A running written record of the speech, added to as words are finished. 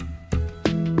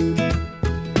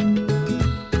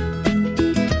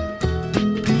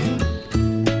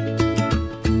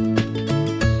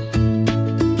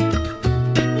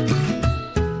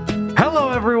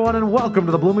welcome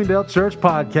to the Bloomingdale Church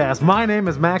Podcast. My name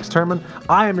is Max Turman.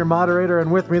 I am your moderator, and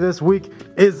with me this week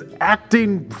is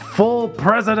acting full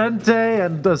presidente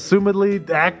and assumedly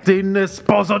acting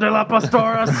esposo de la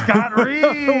pastora, Scott Reed.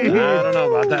 I don't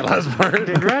know about that last part.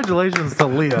 Congratulations to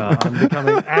Leah on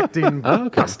becoming acting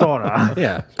pastora.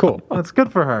 Yeah, cool. That's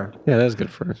good for her. Yeah, that's good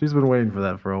for her. She's been waiting for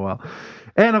that for a while.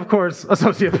 And, of course,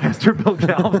 Associate Pastor Bill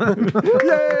Galvin.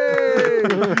 Yay!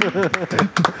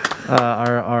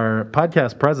 Our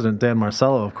podcast president, Dan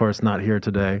Marcello, of course, not here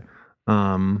today.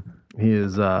 He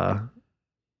is, I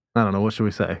don't know, what should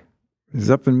we say? He's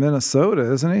up in Minnesota,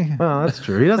 isn't he? Well, that's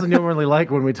true. He doesn't normally like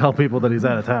when we tell people that he's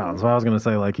out of town. So I was going to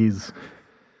say, like, he's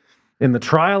in the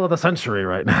trial of the century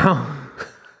right now.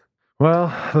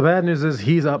 Well, the bad news is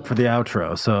he's up for the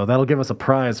outro, so that'll give us a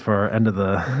prize for our end of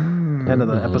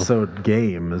the episode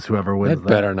game. Is whoever wins That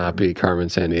better not be Carmen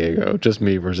Sandiego. Just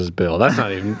me versus Bill. That's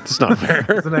not even. It's not fair.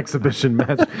 It's an exhibition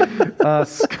match.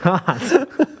 Scott,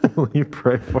 will you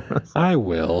pray for us? I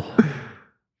will.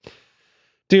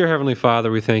 Dear Heavenly Father,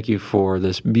 we thank you for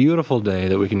this beautiful day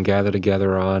that we can gather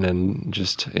together on and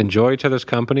just enjoy each other's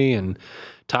company and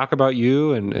talk about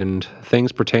you and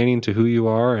things pertaining to who you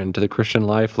are and to the Christian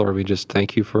life. Lord, we just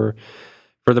thank you for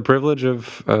the privilege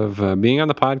of being on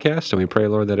the podcast, and we pray,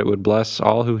 Lord, that it would bless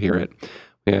all who hear it.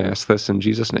 We ask this in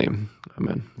Jesus' name.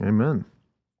 Amen. Amen.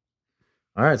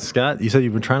 All right, Scott, you said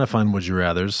you've been trying to find would you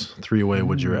rathers, three-way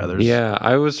would you rathers. Yeah,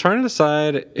 I was trying to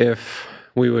decide if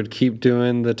we would keep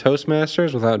doing the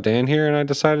Toastmasters without Dan here, and I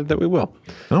decided that we will.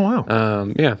 Oh,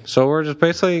 wow. Yeah, so we're just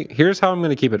basically, here's how I'm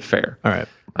going to keep it fair. All right.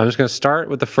 I'm just going to start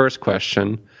with the first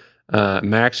question.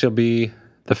 Max, you'll be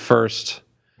the first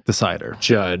Decider.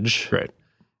 judge. Great.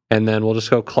 And then we'll just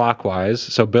go clockwise.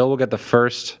 So Bill will get the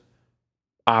first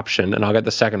option, and I'll get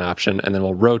the second option, and then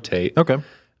we'll rotate. Okay.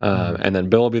 And then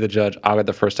Bill will be the judge. I'll get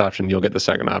the first option. You'll get the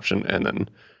second option, and then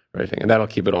everything. And that'll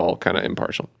keep it all kind of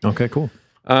impartial. Okay, cool.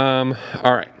 All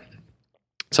right.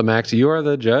 So Max, you are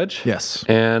the judge. Yes.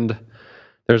 And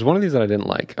there's one of these that I didn't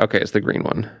like. Okay, it's the green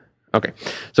one. Okay.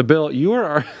 So Bill, you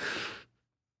are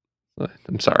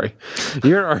I'm sorry.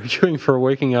 You're arguing for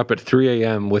waking up at 3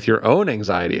 a.m. with your own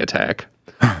anxiety attack.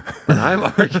 And I'm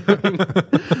arguing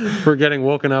for getting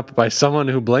woken up by someone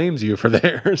who blames you for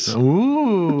theirs.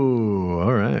 Ooh,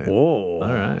 all right. Whoa.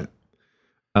 All right.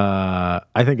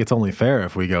 I think it's only fair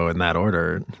if we go in that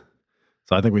order.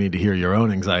 So I think we need to hear your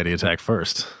own anxiety attack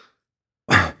first.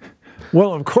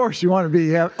 Well, of course, you want to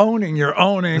be owning your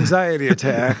own anxiety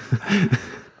attack.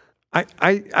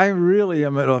 I really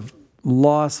am at a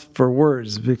loss for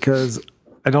words because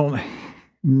I don't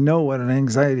know what an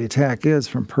anxiety attack is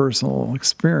from personal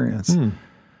experience.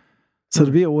 So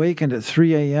to be awakened at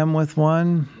 3 a.m. with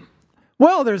one,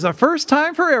 well, there's a first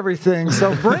time for everything,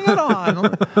 so bring it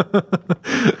on.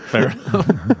 Fair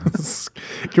enough.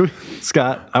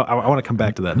 Scott, I want to come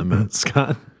back to that in a minute.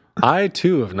 Scott? I,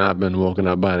 too, have not been woken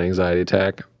up by an anxiety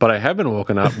attack, but I have been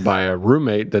woken up by a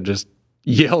roommate that just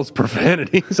yells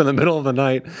profanities in the middle of the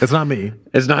night. It's not me.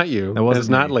 It's not you. It wasn't It's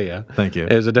not me. Leah. Thank you.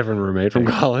 It was a different roommate from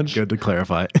college. Good to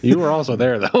clarify. You were also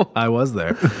there, though. I was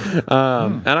there.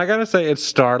 And I got to say, it's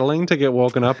startling to get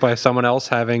woken up by someone else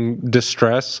having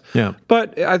distress. Yeah.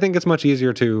 But I think it's much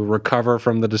easier to recover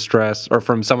from the distress or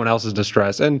from someone else's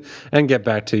distress and get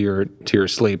back to your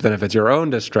sleep than if it's your own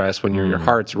distress when your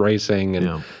heart's racing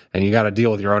and you got to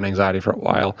deal with your own anxiety for a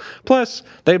while. Plus,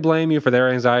 they blame you for their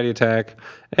anxiety attack.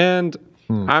 And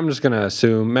I'm just going to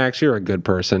assume, Max, you're a good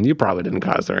person. You probably didn't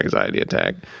cause their anxiety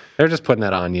attack. They're just putting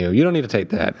that on you. You don't need to take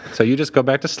that. So you just go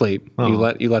back to sleep. You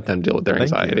let them deal with their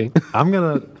anxiety. I'm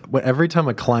going to, every time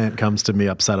a client comes to me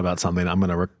upset about something, I'm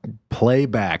going to play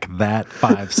back that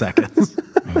 5 seconds.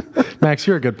 Max,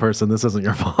 you're a good person. This isn't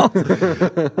your fault.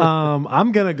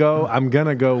 I'm going to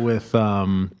go with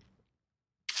the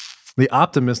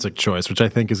optimistic choice, which I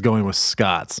think is going with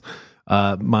Scott's.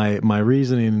 My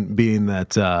reasoning being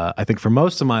that I think for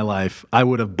most of my life, I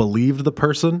would have believed the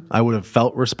person. I would have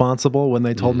felt responsible when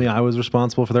they told me I was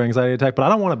responsible for their anxiety attack, but I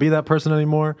don't want to be that person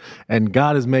anymore, and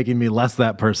God is making me less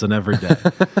that person every day.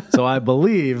 So I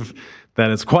believe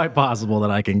that it's quite possible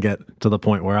that I can get to the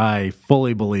point where I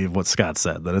fully believe what Scott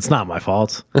said, that it's not my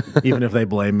fault. Even if they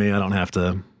blame me, I don't have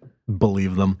to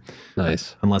believe them.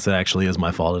 Nice. Unless it actually is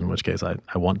my fault, in which case I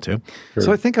want to. Sure.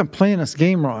 So I think I'm playing this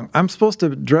game wrong. I'm supposed to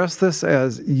address this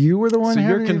as you were the one. So you're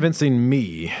having it? convincing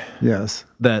me Yes.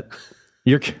 that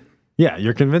you're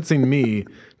convincing me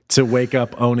to wake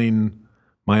up owning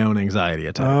my own anxiety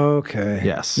attack. Okay.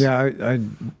 Yes. Yeah, I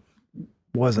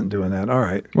wasn't doing that. All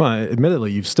right. Well,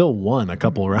 admittedly, you've still won a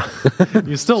couple rounds.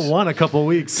 You still won a couple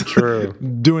weeks. True.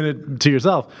 Doing it to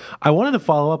yourself. I wanted to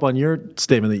follow up on your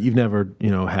statement that you've never,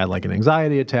 had like an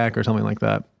anxiety attack or something like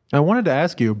that. I wanted to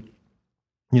ask you,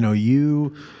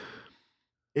 you,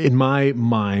 in my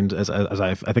mind, as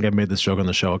I think I've made this joke on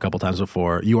the show a couple times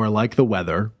before, you are like the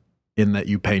weather in that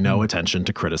you pay no attention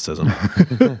to criticism.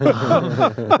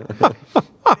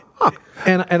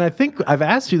 And I think I've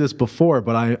asked you this before,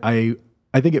 but I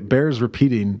think it bears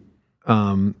repeating,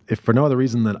 if for no other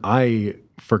reason that I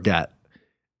forget.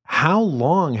 How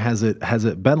long has it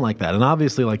been like that? And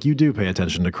obviously, like, you do pay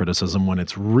attention to criticism when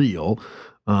it's real,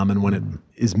 and when it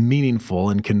is meaningful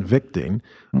and convicting.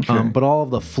 Okay. But all of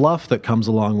the fluff that comes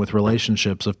along with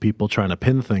relationships of people trying to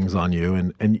pin things on you,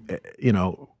 and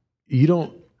you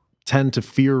don't tend to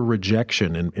fear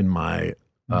rejection in my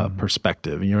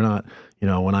perspective. You're not,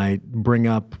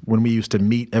 when we used to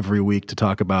meet every week to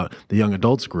talk about the young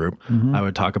adults group, I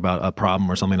would talk about a problem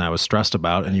or something I was stressed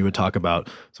about, and you would talk about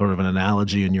sort of an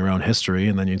analogy in your own history,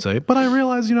 and then you'd say, but I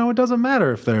realize, it doesn't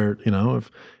matter if they're,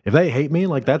 if they hate me,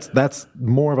 like that's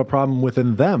more of a problem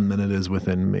within them than it is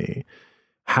within me.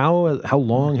 How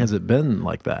long has it been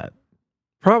like that?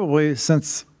 Probably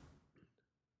since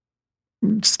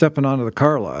stepping onto the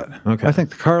car lot. Okay. I think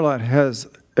the car lot has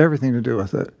everything to do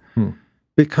with it.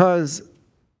 Because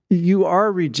you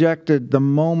are rejected the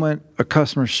moment a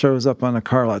customer shows up on a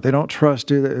car lot. They don't trust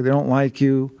you, they don't like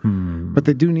you, but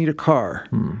they do need a car.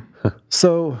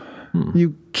 So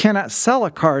you cannot sell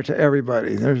a car to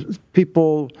everybody. There's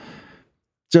people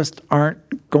just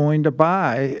aren't going to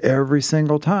buy every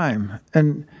single time.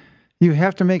 And you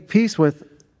have to make peace with,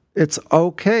 it's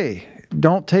okay.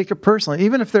 Don't take it personally.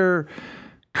 Even if they're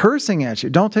cursing at you,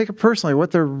 don't take it personally.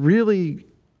 What they're really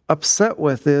upset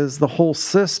with is the whole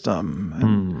system.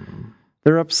 And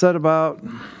they're upset about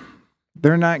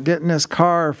they're not getting this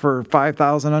car for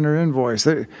 $5,000 under invoice.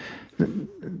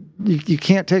 You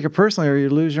can't take it personally or you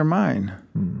lose your mind.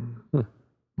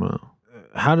 Wow.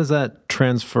 How does that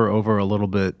transfer over a little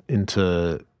bit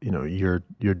into your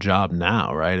job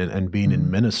now, right? And being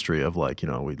in ministry of, like,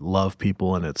 we love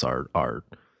people, and it's our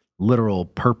literal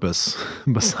purpose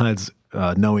besides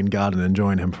knowing God and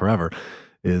enjoying Him forever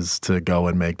is to go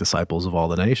and make disciples of all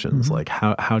the nations. Like,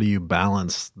 how do you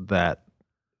balance that,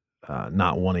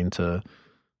 not wanting to,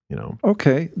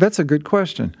 Okay, that's a good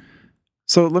question.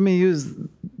 So let me use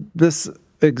this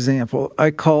example.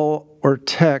 I call or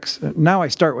text. Now I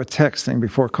start with texting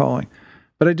before calling,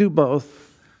 but I do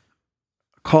both.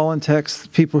 Call and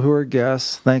text people who are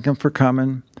guests, thank them for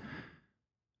coming.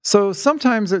 So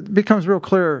sometimes it becomes real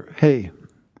clear, hey,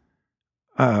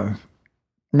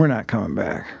 we're not coming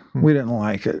back. We didn't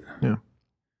like it. Yeah.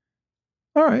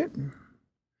 All right.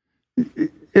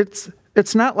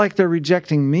 It's not like they're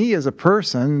rejecting me as a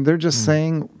person. They're just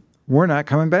saying, we're not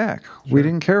coming back. Sure. We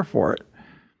didn't care for it.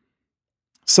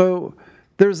 So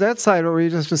there's that side where you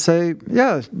just to say,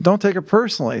 yeah, don't take it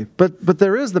personally. But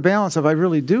there is the balance of, I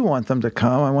really do want them to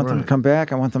come. I want them to come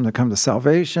back. I want them to come to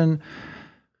salvation.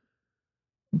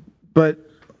 But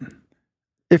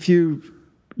if you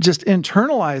just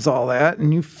internalize all that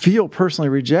and you feel personally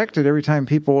rejected every time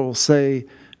people will say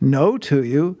no to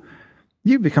you,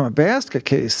 you become a basket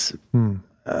case. And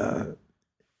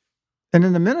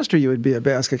in the ministry, you would be a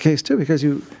basket case too, because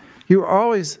you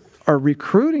always are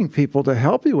recruiting people to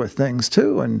help you with things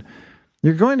too. And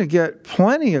you're going to get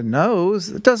plenty of no's.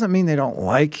 It doesn't mean they don't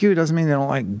like you. It doesn't mean they don't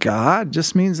like God. It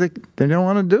just means they don't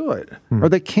want to do it or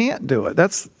they can't do it.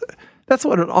 That's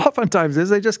what it oftentimes is.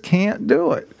 They just can't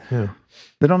do it. Yeah.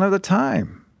 They don't have the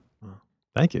time.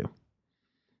 Thank you.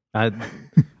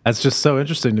 That's just so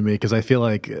interesting to me, because I feel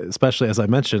like, especially as I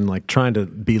mentioned, like trying to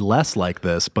be less like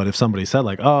this, but if somebody said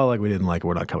like, oh, like we didn't like it,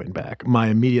 we're not coming back, my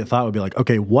immediate thought would be like,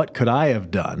 okay, what could I have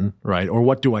done, right? Or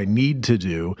what do I need to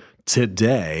do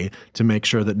today to make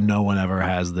sure that no one ever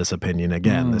has this opinion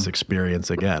again, this experience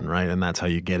again, right? And that's how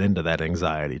you get into that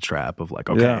anxiety trap of like,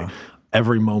 okay,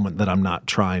 every moment that I'm not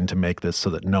trying to make this so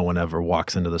that no one ever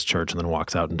walks into this church and then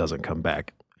walks out and doesn't come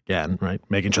back again, right?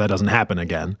 Making sure that doesn't happen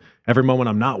again. Every moment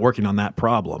I'm not working on that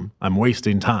problem, I'm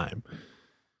wasting time.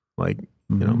 Like,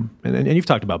 and you've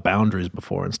talked about boundaries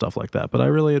before and stuff like that, but I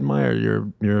really admire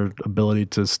your ability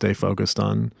to stay focused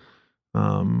on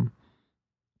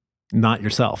not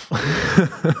yourself,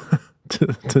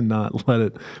 to not let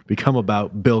it become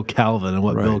about Bill Calvin and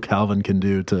what Bill Calvin can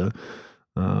do to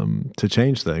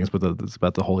change things, but it's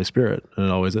about the Holy Spirit, and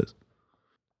it always is.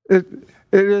 It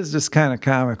is just kind of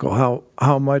comical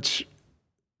how much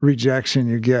rejection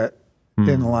you get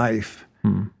in life.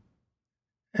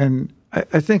 And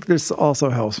I think this also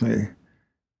helps me. If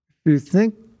you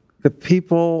think the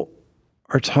people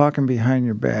are talking behind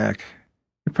your back,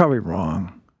 you're probably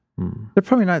wrong. They're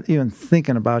probably not even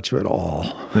thinking about you at all.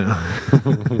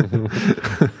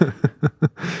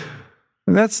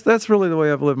 And that's really the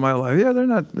way I've lived my life. Yeah, they're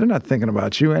not thinking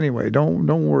about you anyway. Don't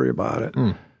worry about it.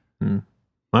 All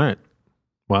right.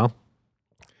 Well,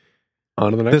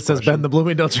 on to the next this has been the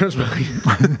Bloomingdale Church. That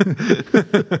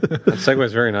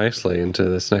segues very nicely into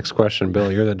this next question.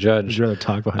 Bill, you're the judge. You're the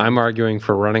talk behind I'm arguing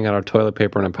for running out of toilet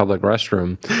paper in a public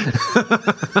restroom.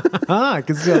 I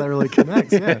can see how that really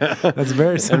connects. Yeah. That's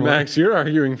very And similar. Max, you're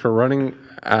arguing for running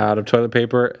out of toilet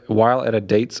paper while at a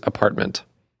date's apartment.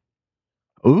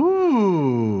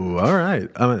 Ooh, all right.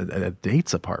 I'm at a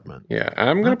date's apartment. Yeah,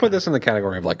 I'm going to put this in the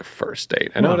category of like first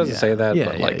date. I know it doesn't say that,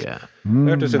 but like, I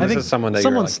have to assume this is someone that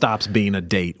someone you're like, stops being a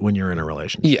date when you're in a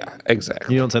relationship. yeah,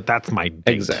 exactly. You don't say that's my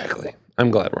date. Exactly.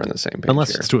 I'm glad we're on the same page.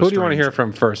 Unless here. it's to a Who do you want to stranger. hear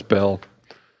from first, Bill?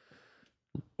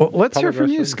 Well, let's hear Public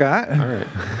from you, restroom? Scott. All right.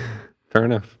 Fair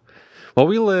enough. Well,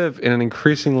 we live in an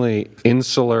increasingly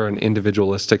insular and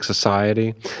individualistic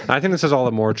society. I think this is all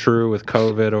the more true with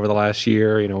COVID over the last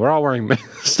year. You know, we're all wearing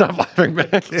stop laughing,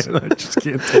 Max. I just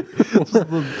can't take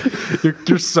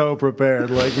you're so prepared.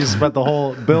 Like you spent the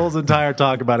whole Bill's entire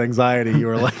talk about anxiety. You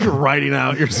were like writing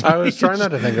out your speech. I was trying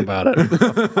not to think about it,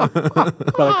 but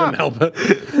I couldn't help it.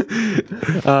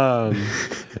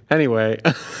 Anyway,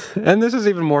 and this is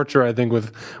even more true, I think,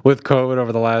 with COVID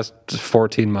over the last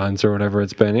 14 months or whatever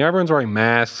it's been. You know, everyone's wearing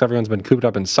masks. Everyone's been cooped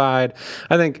up inside.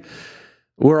 I think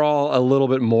we're all a little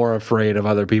bit more afraid of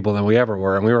other people than we ever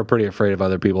were. And we were pretty afraid of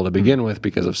other people to begin with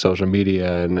because of social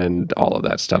media and all of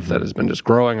that stuff that has been just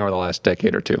growing over the last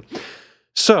decade or two.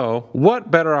 So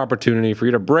what better opportunity for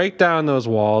you to break down those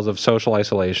walls of social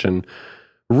isolation,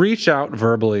 reach out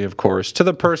verbally, of course, to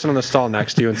the person in the stall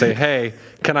next to you and say, hey,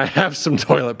 can I have some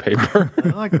toilet paper? I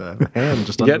like that. Hand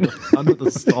just under the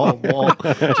stall wall,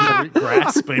 just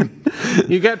grasping.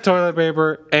 You get toilet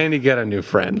paper and you get a new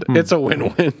friend. It's a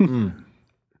win-win.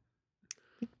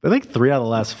 I think 3 out of the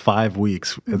last 5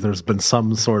 weeks, there's been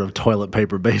some sort of toilet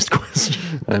paper-based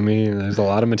question. I mean, there's a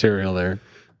lot of material there.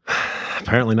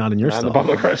 Apparently not in your Not in stall.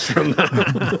 the public restroom.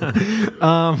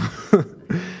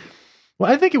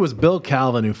 Well, I think it was Bill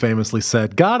Calvin who famously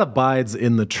said, God abides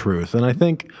in the truth. And I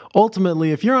think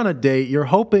ultimately, if you're on a date, you're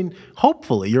hoping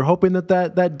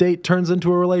that date turns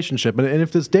into a relationship. And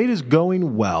if this date is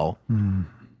going well,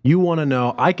 you want to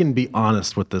know, I can be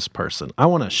honest with this person. I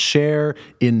want to share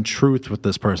in truth with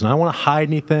this person. I don't want to hide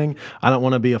anything. I don't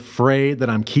want to be afraid that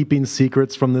I'm keeping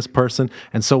secrets from this person.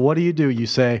 And so what do? You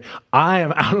say, I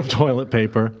am out of toilet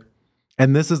paper.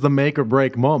 And this is the make or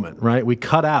break moment, right? We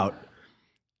cut out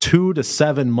 2 to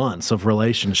 7 months of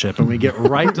relationship, and we get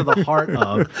right to the heart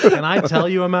of, can I tell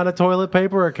you I'm out of toilet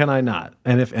paper or can I not?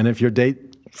 And if your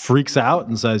date freaks out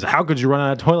and says, how could you run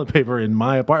out of toilet paper in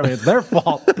my apartment? It's their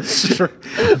fault. Sure.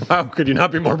 How could you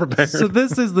not be more prepared? So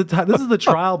this is the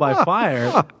trial by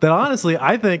fire that honestly,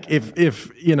 I think if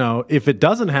it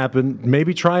doesn't happen,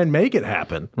 maybe try and make it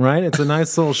happen, right? It's a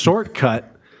nice little shortcut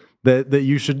that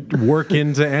you should work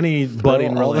into any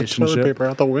budding relationship. Toilet paper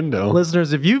out the window.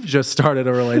 Listeners, if you've just started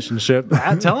a relationship,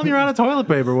 tell them you're out of toilet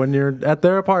paper when you're at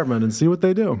their apartment and see what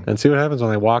they do. And see what happens when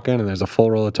they walk in and there's a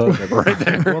full roll of toilet paper right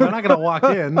there. Well, they're not going to walk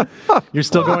in. You're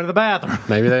still going to the bathroom.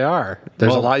 Maybe they are.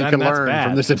 There's a lot you can that's learn bad.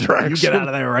 from this interaction. You get out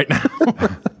of there right now.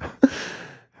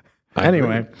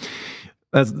 Anyway,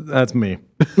 that's me.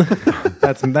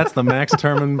 That's the Max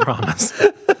Terman promise.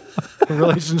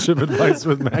 Relationship advice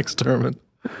with Max Terman.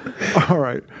 All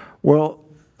right. Well,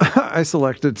 I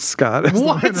selected Scott. As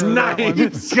What? the winner of that one.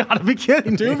 You've got to be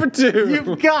kidding me. 2 for 2.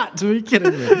 You've got to be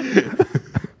kidding me.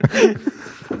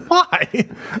 Why?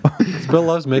 Bill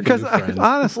loves making Because new friends.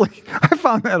 honestly, I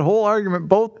found that whole argument,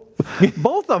 both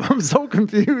of them, so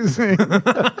confusing.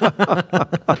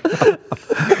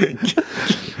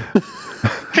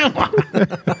 Come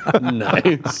on.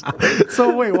 Nice.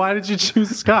 So wait, why did you choose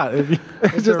Scott?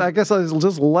 I guess I was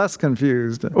just less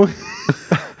confused.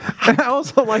 And I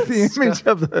also like the image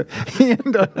of the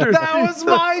hand under. That was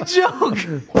my joke.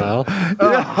 Well,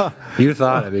 you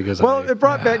thought it because It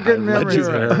brought back good memories.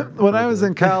 When I was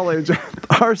in college,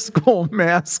 our school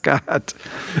mascot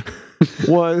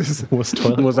was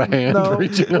a hand No,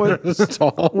 reaching under the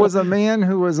stall. was a man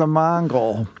who was a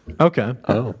Mongol. Okay.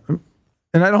 Oh.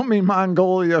 And I don't mean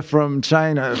Mongolia from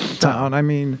Chinatown. I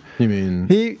mean, You mean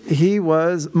he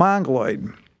was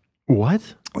Mongoloid.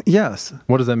 what? Yes.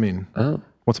 What does that mean? Oh.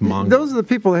 What's Mongol? Those are the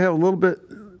people that have a little bit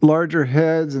larger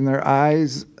heads and their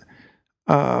eyes.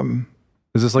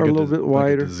 Is this like Or a a little bit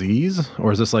wider. disease,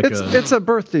 or is this like It's a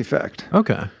birth defect.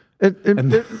 Okay?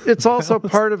 It's also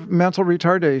part of mental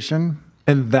retardation.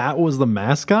 And that was the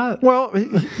mascot. Well,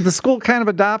 the school kind of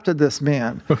adopted this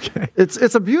man. Okay.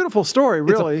 It's a beautiful story,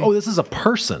 really. This is a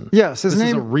person. Yes, his This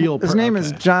name is a real. His name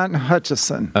is John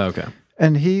Hutchison. Okay.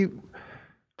 And he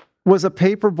was a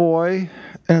paper boy,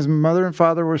 and his mother and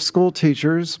father were school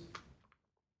teachers.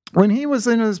 When he was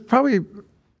in his probably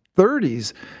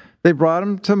 30s, they brought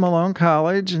him to Malone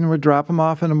College and would drop him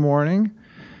off in the morning,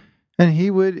 and he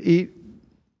would eat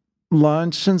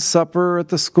lunch and supper at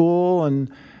the school,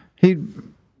 and he'd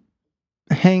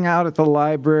hang out at the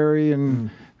library and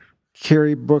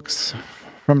carry books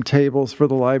from tables for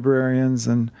the librarians,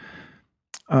 and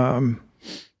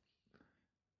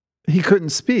he couldn't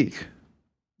speak.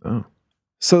 Oh.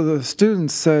 So the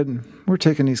students said, we're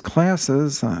taking these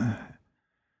classes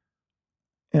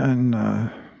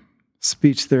in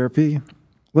speech therapy.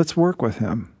 Let's work with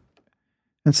him.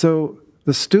 And so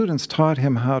the students taught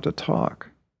him how to talk,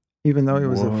 even though he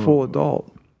was a full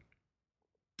adult.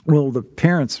 Well, the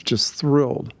parents were just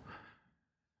thrilled.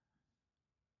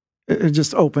 It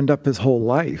just opened up his whole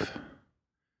life.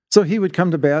 So he would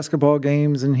come to basketball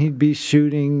games and he'd be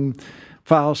shooting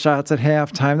foul shots at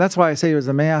halftime. That's why I say he was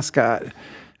a mascot.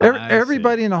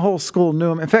 Everybody in the whole school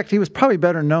knew him. In fact, he was probably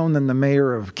better known than the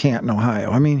mayor of Canton,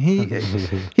 Ohio. I mean,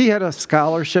 he had a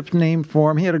scholarship named for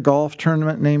him. He had a golf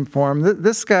tournament named for him.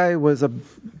 This guy was a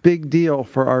big deal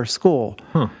for our school.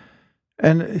 Huh.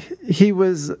 And he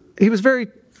was very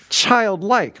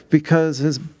childlike because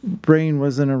his brain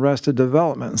was in arrested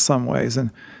development in some ways.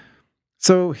 And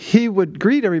so he would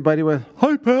greet everybody with,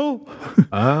 "Hi, pal."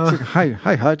 Like,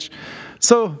 hi, Hutch.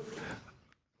 So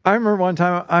I remember one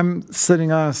time I'm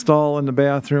sitting on a stall in the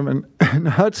bathroom, and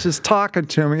Hutch is talking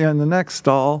to me in the next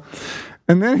stall.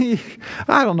 And then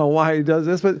I don't know why he does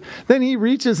this, but then he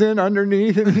reaches in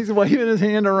underneath and he's waving his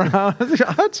hand around.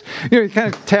 Hutch, he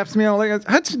kind of taps me on the leg.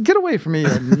 Hutch, get away from me,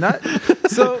 you nut.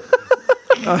 So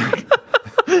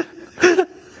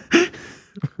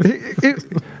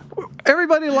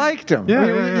everybody liked him.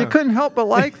 Yeah, You couldn't help but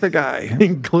like the guy.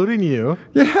 Including you.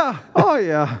 Yeah. Oh,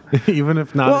 yeah. Even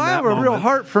if not. Well, I have a real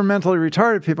heart for mentally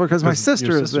retarded people because my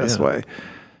sister is this way.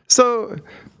 So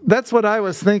that's what I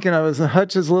was thinking. I was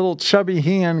Hutch's little chubby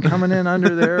hand coming in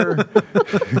under there,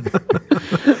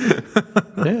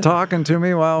 talking to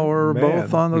me while we're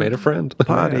both on the made a friend.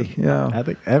 potty. Yeah. I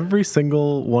think every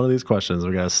single one of these questions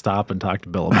we got to stop and talk to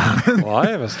Bill about. Well, I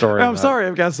have a story. I'm sorry,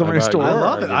 I've got so many stories. I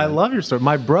love it. I love your story.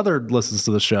 My brother listens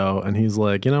to the show, and he's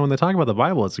like, when they talk about the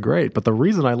Bible, it's great. But the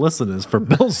reason I listen is for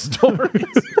Bill's stories.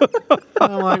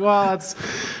 I'm like, well, that's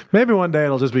maybe one day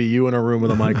it'll just be you in a room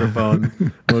with a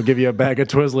microphone. We'll give you a bag of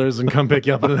Twizzlers and come pick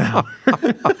you up in an hour.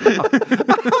 Give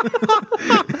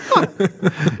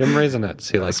him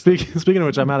Raisinets. He likes. Speaking of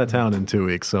which, I'm out of town in 2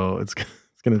 weeks, so it's going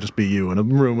to just be you in a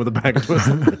room with a bag of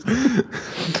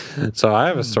Twizzlers. So I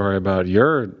have a story about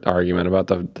your argument about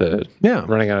the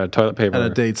running out of toilet paper at a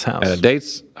date's house. At a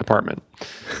date's apartment.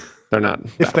 They're not.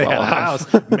 If they had a house,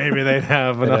 maybe they'd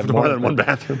have enough more than one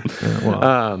bathroom.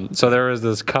 So there was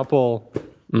this couple.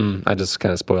 I just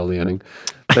kind of spoiled the ending.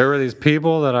 There were these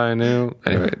people that I knew.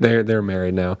 Anyway, they're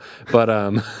married now. But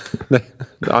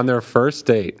on their first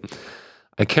date,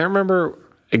 I can't remember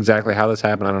exactly how this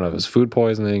happened. I don't know if it was food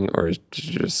poisoning or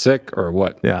just sick or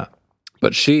what. Yeah.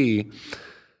 But she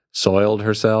soiled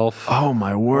herself. Oh,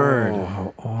 my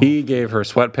word. He gave her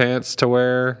sweatpants to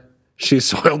wear. She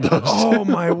soiled those. Oh,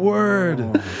 my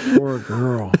word. Poor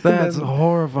girl. That's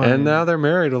horrifying. And now they're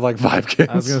married with like 5 kids.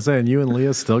 I was going to say, and you and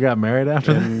Leah still got married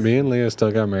after that? Me and Leah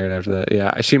still got married after that.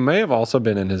 Yeah. She may have also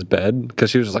been in his bed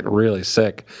because she was just like really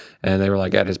sick and they were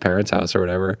like at his parents' house or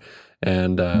whatever.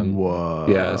 And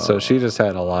yeah, so she just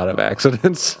had a lot of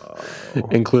accidents,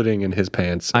 including in his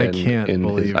pants. I and can't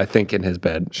believe I think in his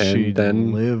bed. She and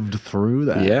then lived through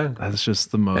that. Yeah. That's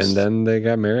just the most. And then they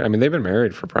got married. I mean, they've been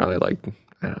married for probably like,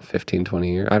 I don't know, 15,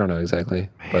 20 years. I don't know exactly,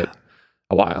 but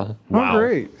a while. Wow. Oh,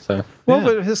 great. So,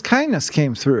 but his kindness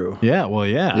came through. Yeah, well,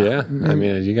 yeah. Yeah. I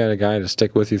mean, you got a guy to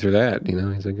stick with you through that.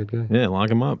 He's a good guy. Yeah,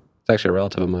 lock him up. It's actually a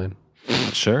relative of mine.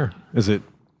 Sure. Is it?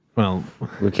 Well,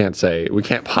 we can't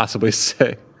possibly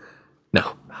say.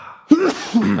 No.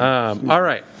 All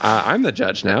right. I'm the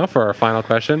judge now for our final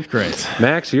question. Great.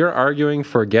 Max, you're arguing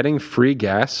for getting free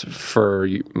gas for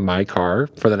my car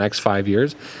for the next 5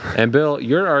 years. And Bill,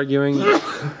 you're arguing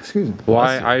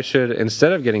why I should,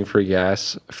 instead of getting free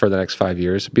gas for the next 5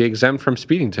 years, be exempt from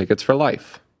speeding tickets for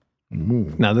life.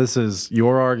 Now,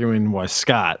 you're arguing why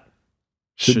Scott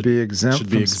should be exempt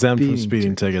from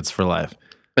speeding tickets for life.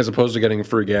 As opposed to getting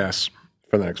free gas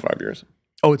for the next 5 years.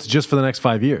 Oh, it's just for the next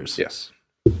 5 years? Yes.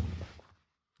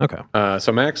 Okay.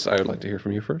 So, Max, I would like to hear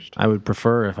from you first. I would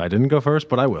prefer if I didn't go first,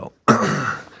 but I will.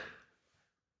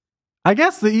 I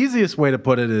guess the easiest way to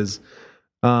put it is,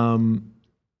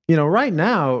 right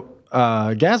now,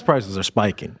 gas prices are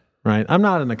spiking, right? I'm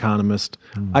not an economist.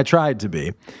 I tried to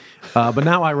be. But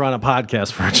now I run a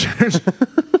podcast for a church.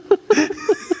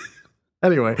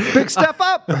 Anyway, Big step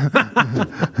up.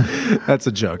 that's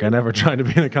a joke. I never tried to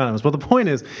be an economist. But the point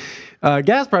is,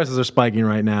 gas prices are spiking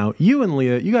right now. You and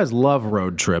Leah, you guys love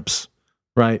road trips,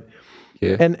 right?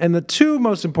 Yeah. And the two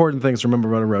most important things to remember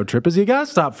about a road trip is you got to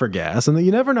stop for gas, and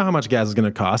you never know how much gas is going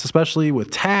to cost, especially with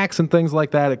tax and things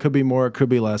like that. It could be more, it could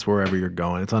be less wherever you're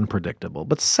going. It's unpredictable.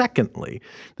 But secondly,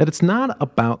 that it's not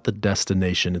about the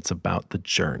destination, it's about the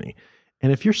journey.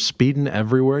 And if you're speeding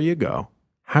everywhere you go,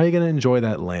 how are you going to enjoy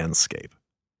that landscape?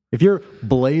 If you're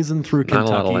blazing through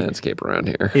Kentucky, not a lot of landscape around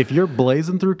here. If you're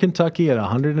blazing through Kentucky at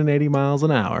 180 miles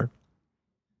an hour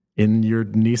in your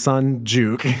Nissan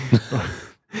Juke,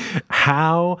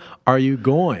 how are you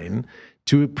going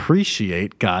to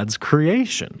appreciate God's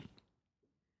creation?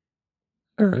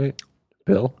 All right,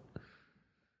 Bill.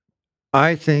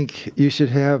 I think you should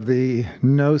have the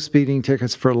no speeding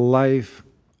tickets for life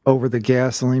over the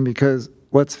gasoline because,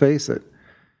 let's face it,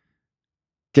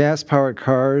 gas-powered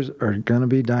cars are going to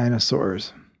be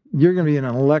dinosaurs. You're going to be in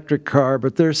an electric car,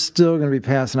 but they're still going to be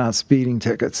passing out speeding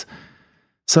tickets.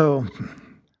 So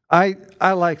I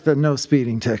like the no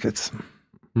speeding tickets.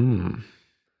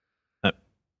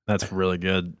 That's really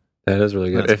good. That is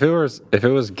really good. If it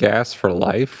was gas for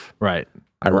life, Right.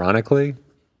 ironically,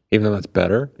 even though that's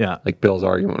better, Yeah. like Bill's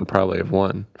argument would probably have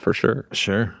won for sure.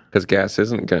 Sure. Because gas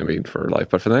isn't going to be for life.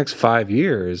 But for the next 5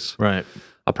 years, Right.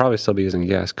 I'll probably still be using a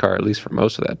gas car, at least for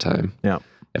most of that time. Yeah.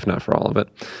 If not for all of it.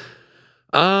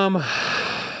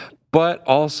 But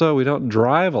also we don't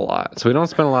drive a lot, so we don't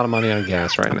spend a lot of money on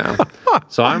gas right now.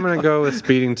 So I'm going to go with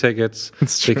speeding tickets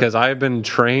because I've been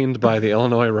trained by the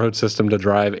Illinois road system to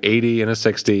drive 80 and a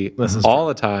 60 all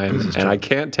the time, and I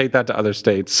can't take that to other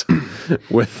states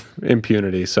with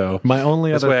impunity. So My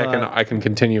only this other way thought, I can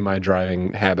continue my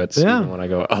driving habits even when I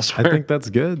go elsewhere. I think that's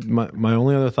good. My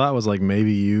only other thought was like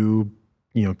maybe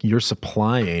you're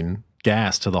supplying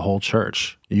gas to the whole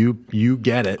church. You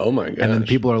get it. Oh my gosh. And then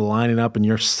people are lining up and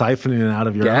you're siphoning it out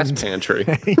of your gas own pantry.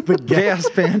 the Gas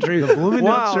pantry.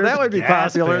 Wow, Church that would be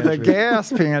gas popular. pantry. The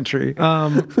gas pantry.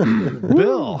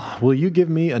 Bill, will you give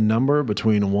me a number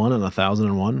between 1 and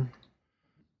 1,001?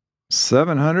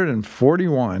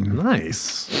 741.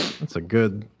 Nice. That's a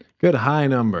good high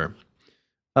number.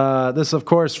 This, of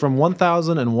course, from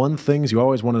 1001 Things You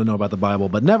Always Wanted to Know About the Bible,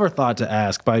 but Never Thought to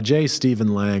Ask by J.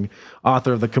 Stephen Lang,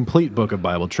 author of the complete book of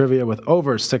Bible trivia with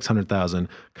over 600,000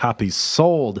 copies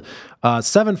sold.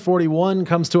 741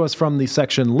 comes to us from the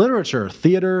section Literature,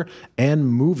 Theater, and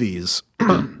Movies.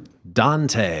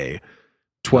 Dante,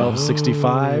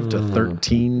 1265 to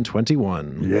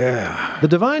 1321. Yeah. The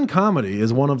Divine Comedy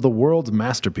is one of the world's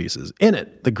masterpieces. In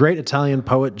it, the great Italian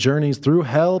poet journeys through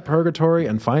hell, purgatory,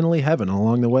 and finally heaven.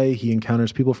 Along the way, he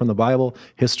encounters people from the Bible,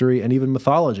 history, and even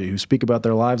mythology who speak about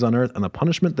their lives on earth and the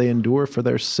punishment they endure for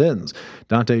their sins.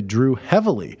 Dante drew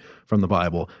heavily from the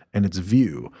Bible and its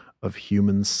view of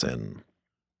human sin.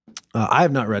 I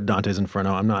have not read Dante's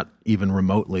Inferno. I'm not even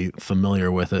remotely familiar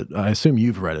with it. I assume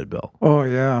you've read it, Bill. Oh,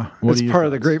 yeah. It's part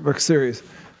of the Great Book series.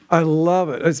 I love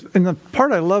it. And the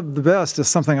part I love the best is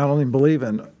something I don't even believe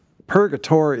in.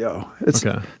 Purgatorio.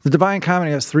 The Divine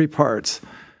Comedy has 3 parts.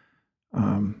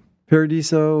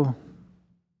 Paradiso,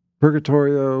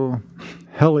 Purgatorio,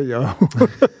 Helio.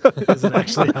 Is it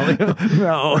actually Helio?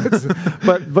 No.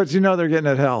 But they're getting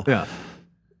at hell. Yeah.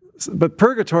 But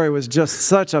Purgatory was just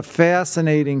such a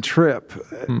fascinating trip.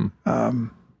 I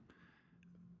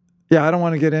don't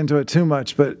want to get into it too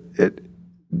much, but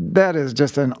that is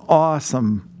just an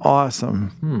awesome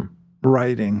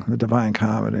writing, the Divine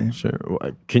Comedy. Sure.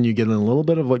 Can you get in a little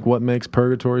bit of like what makes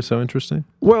Purgatory so interesting?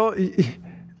 Well,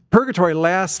 Purgatory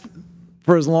lasts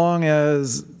for as long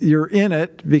as you're in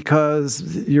it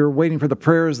because you're waiting for the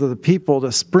prayers of the people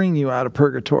to spring you out of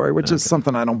Purgatory, which is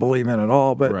something I don't believe in at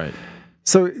all. But right.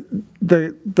 So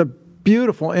the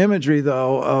beautiful imagery,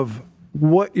 though, of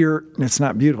what it's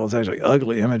not beautiful, it's actually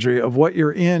ugly imagery of what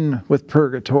you're in with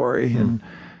purgatory. And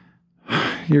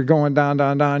you're going down,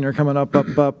 you're coming up.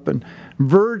 And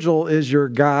Virgil is your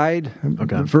guide.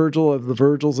 Okay. Virgil of the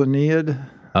Virgil's Aeneid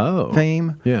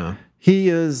fame. Yeah. He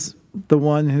is the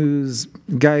one who's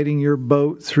guiding your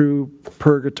boat through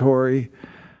purgatory.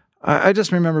 I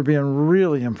just remember being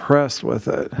really impressed with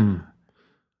it.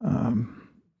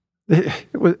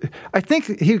 I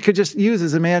think he could just use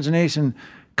his imagination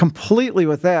completely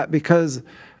with that because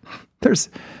there's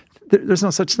no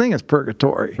such thing as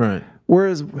purgatory. Right.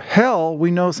 Whereas hell,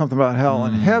 we know something about hell,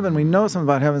 and heaven, we know something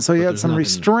about heaven. So he had some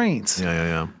restraints.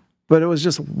 Yeah. But it was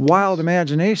just wild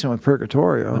imagination with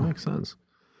Purgatorio. That makes sense.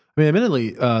 I mean,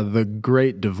 admittedly, The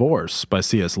Great Divorce by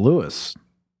C.S. Lewis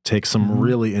takes some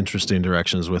really interesting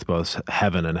directions with both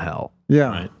heaven and hell. Yeah.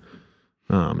 Right?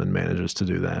 And manages to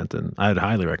do that. And I'd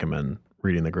highly recommend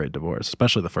reading The Great Divorce,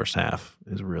 especially the first half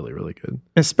is really, really good.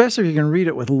 Especially if you can read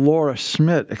it with Laura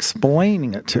Schmidt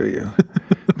explaining it to you.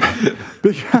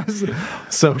 Because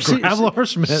grab Laura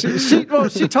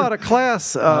Schmidt. She taught a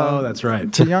class that's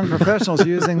right. to young professionals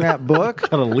using that book.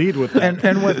 Got to lead with that.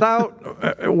 And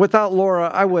without Laura,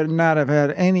 I would not have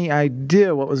had any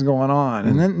idea what was going on.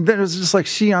 And then it was just like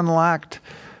she unlocked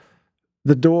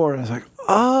the door, and I was like,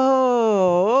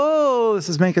 oh, this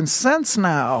is making sense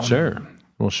now. Sure.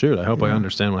 Well, shoot, I hope I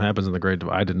understand what happens in The Great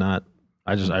Divorce. I did not.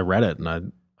 I read it, and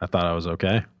I thought I was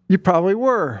okay. You probably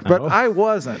were, but I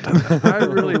wasn't. I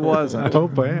really wasn't. I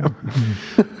hope I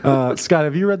am. Scott,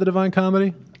 have you read The Divine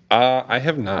Comedy? I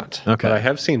have not. Okay. But I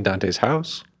have seen Dante's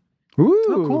House. Ooh.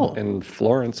 Oh, cool. In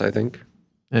Florence, I think.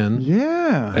 And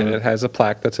yeah. And it has a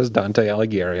plaque that says Dante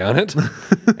Alighieri on it.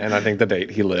 And I think the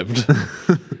date he lived.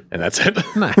 And that's it.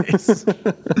 Nice.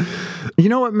 You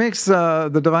know what makes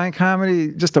The Divine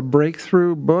Comedy just a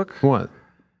breakthrough book? What?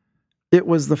 It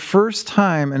was the first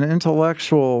time an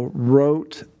intellectual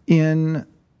wrote in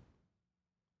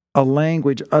a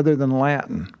language other than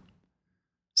Latin.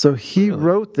 So he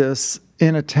wrote this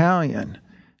in Italian,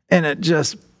 and it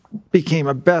just became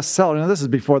a bestseller. Now, this is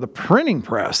before the printing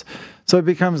press. So it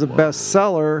becomes a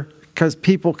bestseller because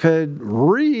people could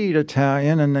read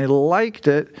Italian and they liked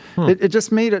it. It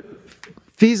just made it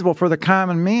feasible for the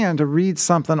common man to read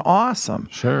something awesome.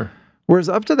 Sure. Whereas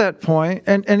up to that point,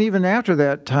 and even after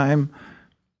that time,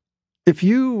 if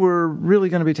you were really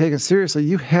going to be taken seriously,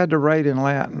 you had to write in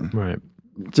Latin. Right.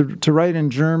 To write in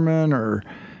German or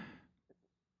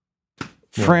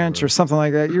French or something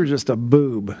like that, you're just a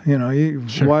boob. You know,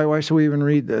 Sure. Why should we even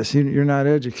read this? You're not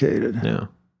educated. Yeah.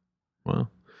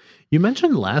 Well, you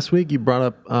mentioned last week, you brought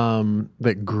up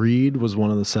that greed was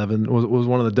one of the seven, was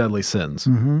one of the deadly sins.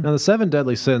 Mm-hmm. Now, the 7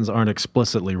 deadly sins aren't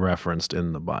explicitly referenced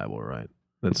in the Bible, right?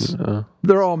 It's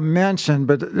They're all mentioned,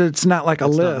 but it's not like a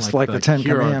list like the Ten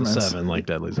here Commandments. are the 7 like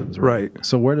deadly sins, Right.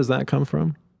 So where does that come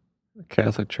from?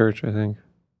 Catholic Church, I think.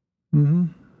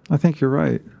 Mm-hmm. I think you're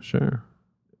right. Sure.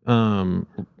 And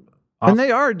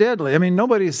they are deadly. I mean,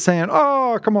 nobody's saying,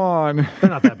 oh, come on. They're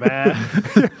not that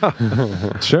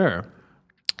bad. Sure.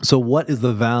 So what is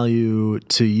the value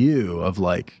to you of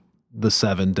like the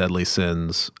 7 deadly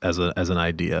sins as an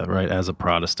idea, right? As a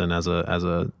Protestant, as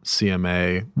a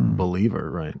CMA believer,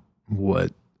 right?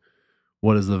 What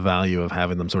is the value of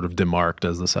having them sort of demarked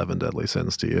as the 7 deadly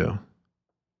sins to you?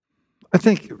 I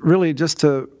think really just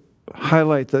to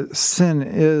highlight that sin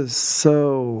is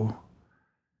so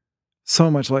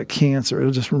much like cancer.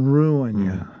 It'll just ruin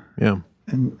you. Yeah.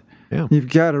 And Yeah. you've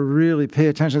got to really pay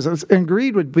attention. So and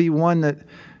greed would be one that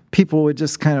people would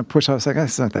just kind of push off. It's like,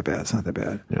 it's not that bad. It's not that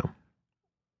bad. Yeah.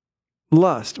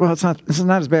 Lust. Well, it's not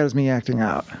as bad as me acting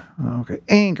out. Okay.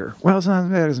 Anger. Well, it's not as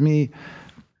bad as me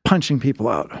punching people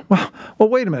out. Well,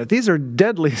 wait a minute. These are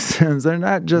deadly sins. They're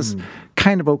not just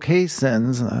kind of okay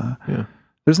sins. Yeah.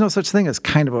 There's no such thing as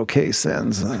kind of okay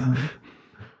sins.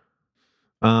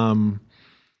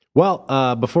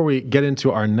 Well, before we get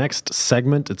into our next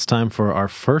segment, it's time for our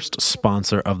first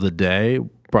sponsor of the day,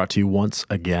 brought to you once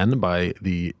again by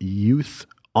the Youth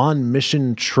on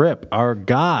Mission Trip. Our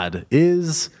God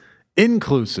is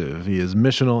inclusive. He is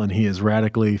missional, and he is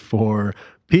radically for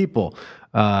people.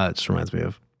 It just reminds me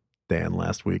of Dan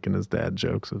last week and his dad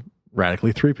jokes of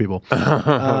radically 3 people.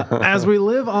 As we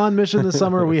live on mission this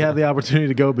summer, we have the opportunity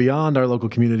to go beyond our local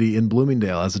community in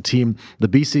Bloomingdale. As a team, the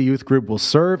BC Youth Group will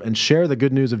serve and share the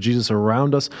good news of Jesus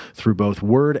around us through both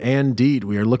word and deed.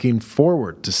 We are looking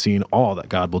forward to seeing all that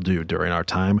God will do during our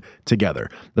time together.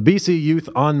 The BC Youth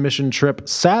on Mission Trip,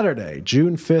 Saturday,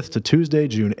 June 5th to Tuesday,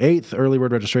 June 8th. Early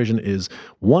bird registration is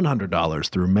 $100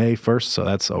 through May 1st, so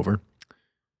that's over.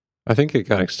 I think it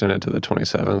got extended to the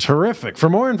 27th. Terrific. For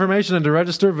more information and to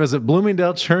register, visit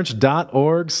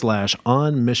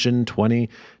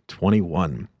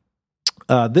bloomingdalechurch.org/onmission2021.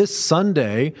 This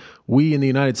Sunday, we in the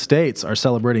United States are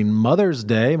celebrating Mother's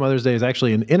Day. Mother's Day is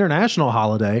actually an international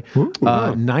holiday.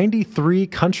 93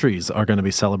 countries are going to be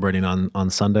celebrating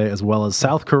on Sunday, as well as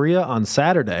South Korea on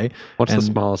Saturday. What's the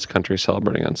smallest country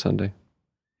celebrating on Sunday?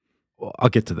 Well, I'll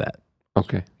get to that.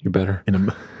 Okay, you better.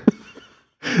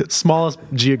 Smallest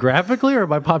geographically or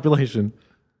by population?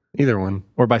 Either one.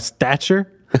 Or by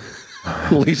stature?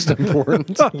 Least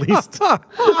important. Least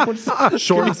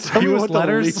shortest, fewest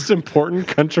letters. The least important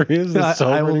country is.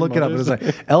 I will look it up. It's like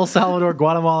El Salvador,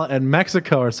 Guatemala, and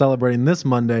Mexico are celebrating this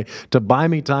Monday to buy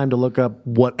me time to look up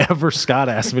whatever Scott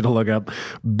asked me to look up.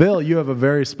 Bill, you have a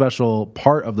very special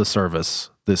part of the service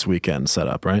this weekend set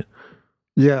up, right?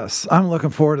 Yes, I'm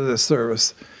looking forward to this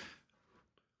service.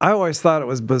 I always thought it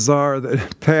was bizarre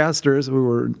that pastors, who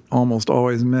were almost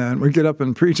always men, would get up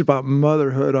and preach about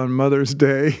motherhood on Mother's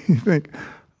Day. You think,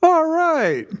 all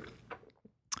right.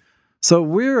 So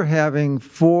we're having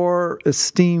 4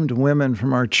 esteemed women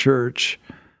from our church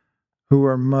who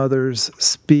are mothers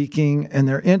speaking, and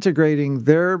they're integrating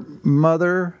their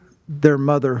motherhood,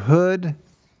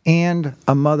 and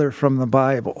a mother from the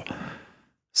Bible.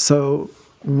 So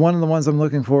one of the ones I'm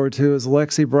looking forward to is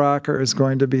Lexi Brocker is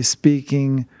going to be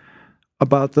speaking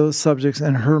about those subjects,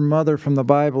 and her mother from the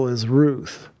Bible is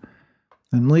Ruth.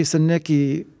 And Lisa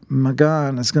Nikki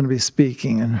McGon is going to be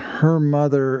speaking, and her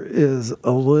mother is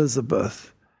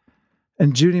Elizabeth.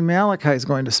 And Judy Malachi is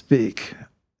going to speak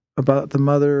about the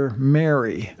mother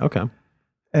Mary. Okay.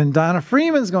 And Donna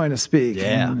Freeman's going to speak.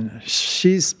 Yeah. And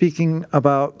she's speaking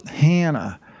about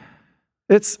Hannah.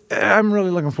 I'm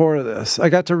really looking forward to this. I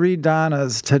got to read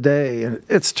Donna's today, and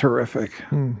it's terrific.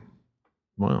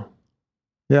 Wow.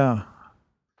 Yeah.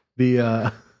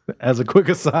 As a quick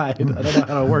aside, I don't know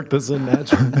how to work this in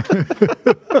naturally.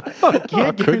 I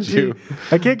can't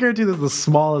guarantee this is the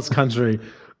smallest country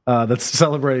that's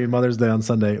celebrating Mother's Day on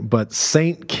Sunday, but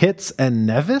St. Kitts and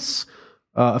Nevis,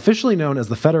 officially known as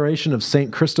the Federation of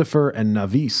St. Christopher and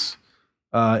Nevis,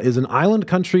 is an island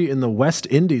country in the West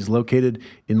Indies located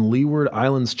in Leeward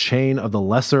Islands chain of the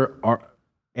Lesser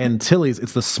Antilles.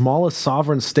 It's the smallest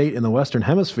sovereign state in the Western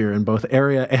Hemisphere in both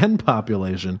area and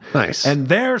population. Nice. And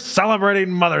they're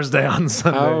celebrating Mother's Day on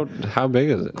Sunday. How big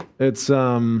is it? It's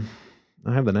I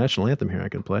have the national anthem here I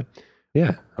can play.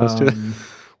 Yeah, let's do it.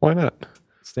 Why not?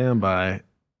 Stand by.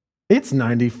 It's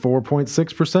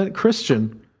 94.6%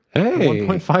 Christian. Hey,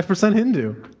 1.5%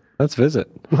 Hindu. let's visit.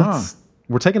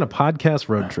 We're taking a podcast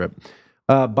road trip.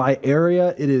 By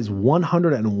area, it is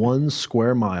 101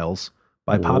 square miles.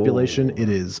 By population, it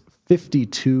is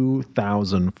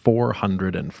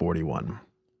 52,441.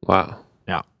 Wow.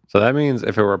 Yeah. So that means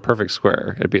if it were a perfect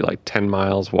square, it'd be like 10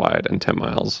 miles wide and 10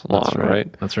 miles long, right?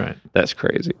 That's right. That's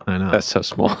crazy. I know. That's so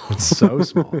small. It's so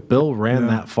small. Bill ran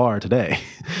that far today.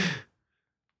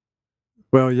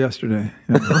 Well, yesterday.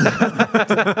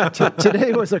 Yeah.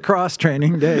 Today was a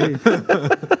cross-training day.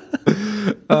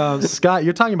 Scott,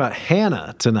 you're talking about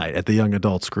Hannah tonight at the Young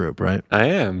Adults group, right? I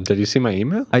am. Did you see my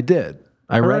email? I did.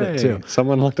 I read it too.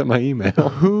 Someone looked at my email.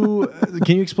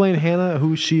 Can you explain Hannah,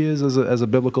 who she is as a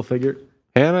biblical figure?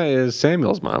 Hannah is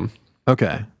Samuel's mom.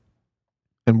 Okay.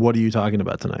 And what are you talking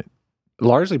about tonight?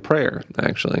 Largely prayer,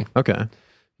 actually. Okay.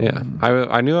 Yeah.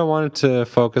 I knew I wanted to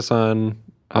focus on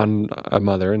a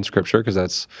mother in Scripture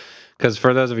because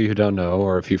for those of you who don't know,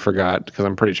 or if you forgot, because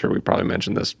I'm pretty sure we probably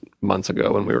mentioned this months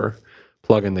ago when we were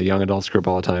plugging the Young Adults group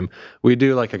all the time, we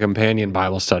do like a companion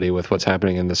Bible study with what's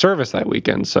happening in the service that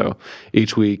weekend. So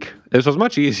each week, this was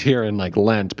much easier in like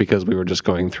Lent because we were just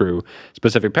going through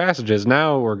specific passages.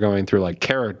 Now we're going through like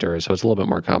characters, so it's a little bit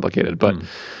more complicated. But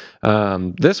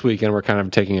this weekend, we're kind of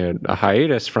taking a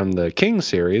hiatus from the King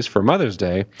series for Mother's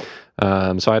Day.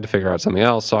 So I had to figure out something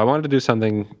else. So I wanted to do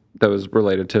something that was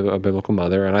related to a biblical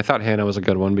mother. And I thought Hannah was a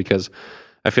good one because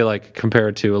I feel like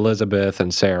compared to Elizabeth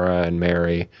and Sarah and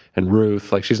Mary and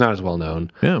Ruth, like she's not as well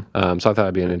known. Yeah. So I thought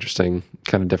it'd be an interesting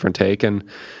kind of different take. And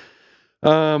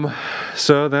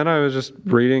so then I was just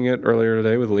reading it earlier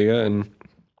today with Leah, and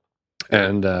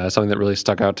something that really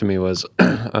stuck out to me was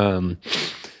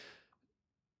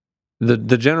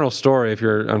the general story. If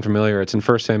you're unfamiliar, it's in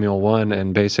 1 Samuel 1,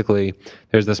 and basically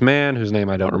there's this man whose name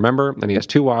I don't remember, and he has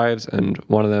 2 wives, and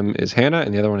one of them is Hannah,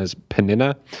 and the other one is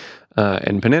Peninnah.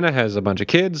 And Peninnah has a bunch of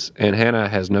kids, and Hannah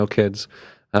has no kids.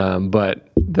 But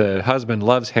the husband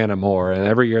loves Hannah more, and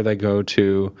every year they go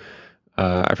to,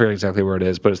 I forget exactly where it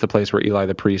is, but it's the place where Eli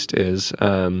the priest is.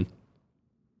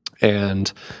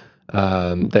 And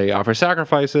they offer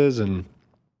sacrifices, and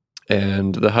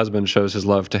the husband shows his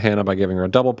love to Hannah by giving her a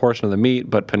double portion of the meat,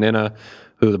 but Peninnah,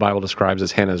 who the Bible describes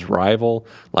as Hannah's rival,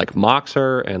 like mocks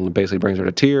her and basically brings her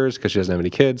to tears because she doesn't have any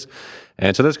kids.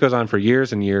 And so this goes on for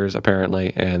years and years,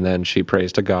 apparently, and then she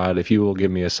prays to God, if you will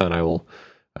give me a son, I will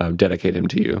dedicate him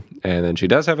to you. And then she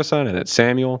does have a son, and it's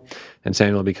Samuel, and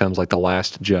Samuel becomes like the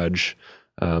last judge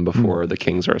before the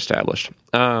kings are established.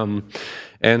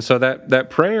 And so that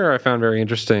prayer I found very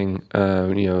interesting.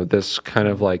 This kind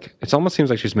of like, it almost seems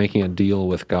like she's making a deal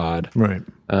with God. Right.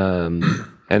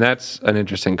 And that's an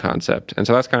interesting concept. And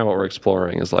so that's kind of what we're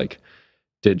exploring is like,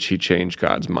 did she change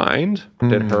God's mind?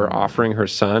 Did her offering her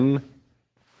son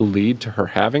lead to her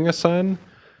having a son?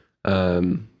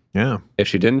 If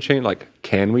she didn't change, like,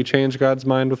 can we change God's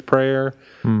mind with prayer?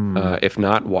 If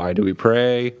not, why do we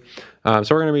pray? So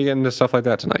we're going to be getting into stuff like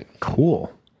that tonight.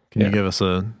 Cool. Can you give us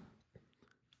a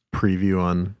preview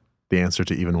on the answer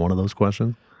to even one of those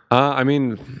questions? I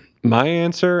mean, My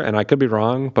answer, and I could be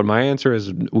wrong, but my answer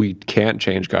is we can't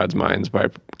change God's minds by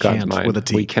God's Can't mind. with a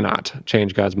T. We cannot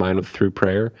change God's mind through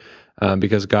prayer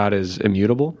because God is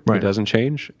immutable. He doesn't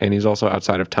change, and he's also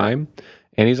outside of time,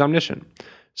 and he's omniscient.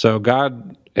 So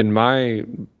God, in my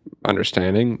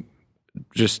understanding,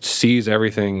 just sees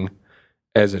everything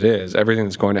as it is. Everything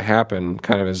that's going to happen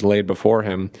kind of is laid before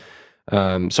him.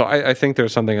 So I think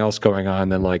there's something else going on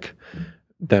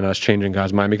than us changing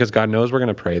God's mind, because God knows we're going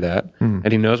to pray that,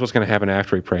 and he knows what's going to happen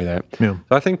after we pray that. Yeah.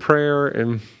 So I think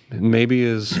prayer maybe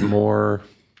is more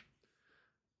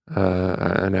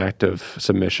an act of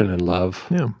submission and love.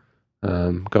 Yeah.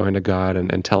 Going to God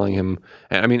and telling him,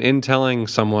 I mean, in telling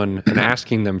someone and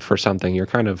asking them for something, you're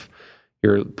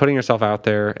putting yourself out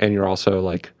there, and you're also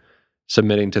like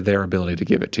submitting to their ability to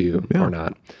give it to you or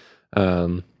not.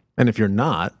 And if you're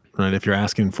not, right, if you're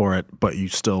asking for it, but you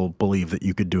still believe that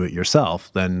you could do it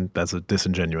yourself, then that's a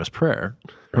disingenuous prayer,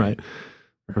 right?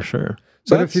 For sure.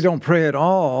 But if you don't pray at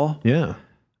all, Yeah.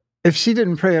 if she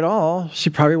didn't pray at all, she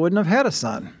probably wouldn't have had a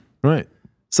son. Right.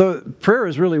 So prayer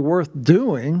is really worth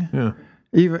doing. Yeah.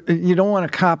 Even you don't want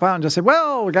to cop out and just say,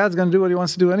 "Well, God's going to do what He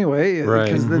wants to do anyway," Right.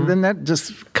 because then that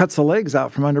just cuts the legs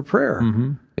out from under prayer.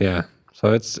 Yeah.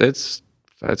 So it's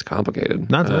complicated.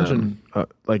 Not to mention,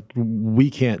 like, we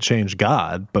can't change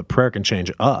God, but prayer can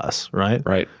change us, right?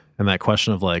 Right. And that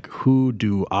question of like, who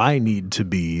do I need to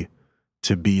be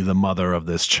the mother of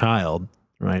this child,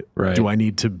 right? Right. Do I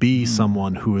need to be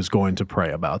someone who is going to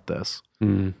pray about this?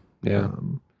 Yeah.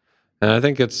 And I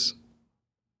think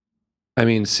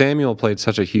Samuel played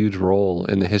such a huge role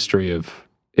in the history of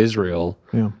Israel.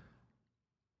 Yeah.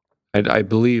 I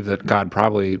believe that God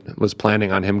probably was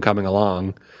planning on him coming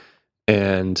along.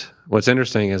 And what's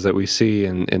interesting is that we see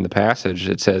in the passage,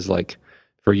 it says like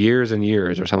for years and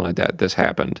years or something like that, this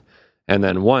happened. And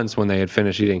then once when they had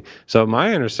finished eating. So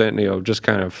my understanding, just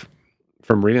kind of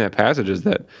from reading that passage, is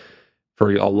that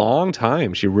for a long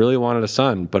time, she really wanted a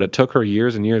son, but it took her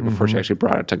years and years before she actually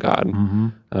brought it to God.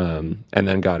 And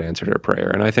then God answered her prayer.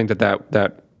 And I think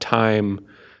that time,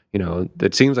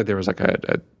 it seems like there was like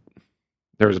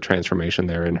there was a transformation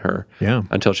there in her. Yeah.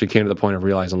 Until she came to the point of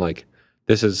realizing like,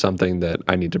 this is something that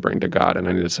I need to bring to God and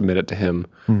I need to submit it to him.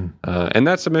 And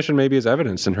that submission maybe is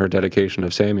evidenced in her dedication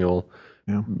of Samuel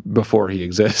before he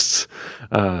exists.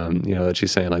 That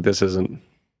she's saying like,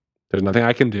 there's nothing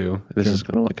I can do. This is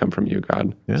going to only come from you,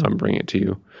 God. Yeah. So I'm bringing it to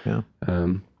you. Yeah.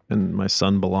 And my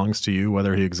son belongs to you,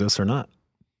 whether he exists or not.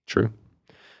 True.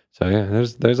 So yeah,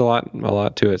 there's a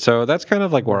lot to it. So that's kind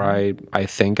of like where I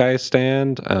think I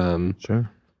stand. Sure.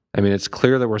 I mean, it's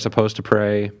clear that we're supposed to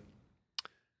pray.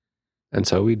 And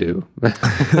so we do.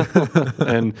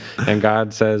 and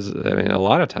God says, a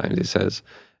lot of times he says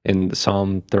in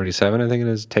Psalm 37, I think it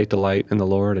is, take delight in the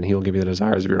Lord and he will give you the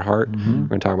desires of your heart. We're going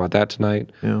to talk about that tonight.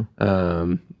 Yeah.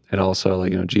 And also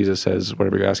like, Jesus says,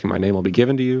 whatever you're asking, my name will be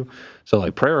given to you. So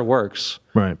like prayer works.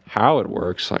 Right. How it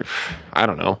works, like, I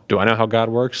don't know. Do I know how God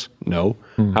works? No.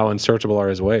 How unsearchable are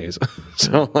his ways?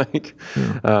 So like,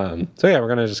 we're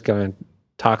going to just kind of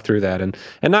talk through that and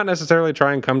not necessarily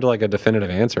try and come to like a definitive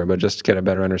answer, but just get a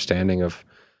better understanding of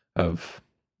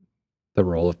the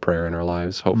role of prayer in our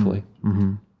lives, hopefully.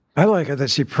 I like it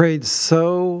that she prayed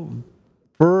so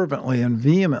fervently and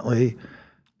vehemently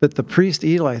that the priest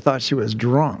Eli thought she was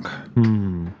drunk.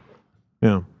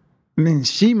 Yeah. I mean,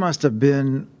 she must have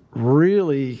been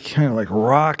really kind of like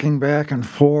rocking back and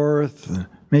forth,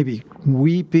 maybe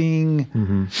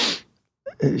weeping.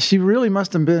 She really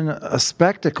must have been a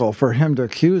spectacle for him to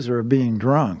accuse her of being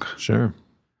drunk. Sure.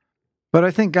 But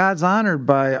I think God's honored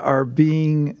by our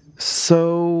being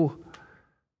so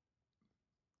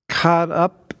caught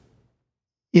up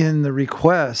in the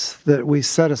request that we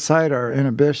set aside our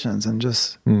inhibitions and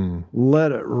just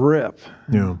let it rip.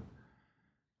 Yeah.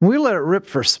 We let it rip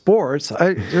for sports.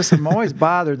 I'm always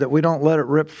bothered that we don't let it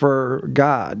rip for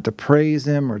God, to praise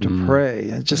Him or to pray.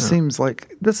 It just seems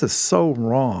like this is so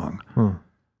wrong.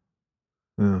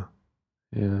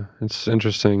 Yeah, it's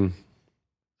interesting.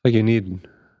 Like you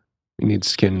need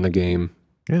skin in the game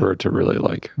for it to really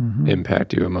like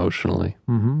impact you emotionally.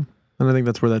 And I think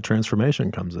that's where that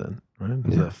transformation comes in, right?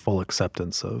 The full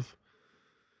acceptance of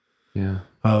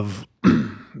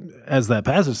as that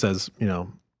passage says,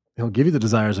 He'll give you the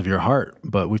desires of your heart.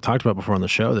 But we've talked about before on the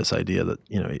show this idea that,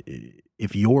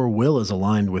 if your will is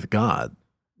aligned with God,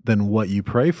 then what you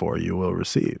pray for, you will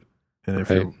receive. And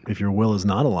if your will is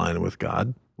not aligned with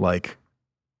God, like,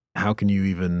 how can you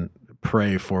even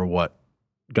pray for what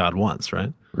God wants,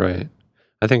 right? Right.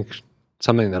 I think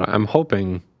something that I'm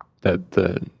hoping that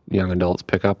the young adults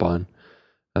pick up on.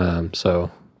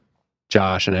 So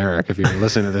Josh and Eric, if you're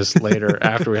listening to this later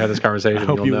after we had this conversation, I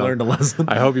hope you'll you know. learned a lesson.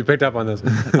 I hope you picked up on this.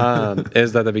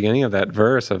 Is that the beginning of that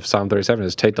verse of Psalm 37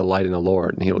 is take delight in the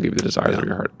Lord, and He will give you the desires of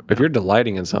your heart. If you're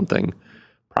delighting in something,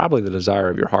 probably the desire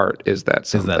of your heart is that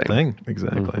something. Is that thing.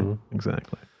 Exactly.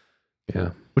 Exactly. Yeah.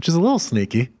 Which is a little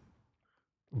sneaky,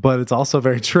 but it's also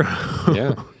very true.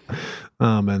 Yeah.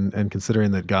 And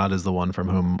considering that God is the one from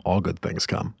whom all good things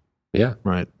come. Yeah.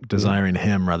 Right. Desiring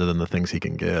Him rather than the things He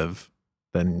can give,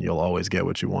 then you'll always get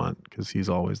what you want because He's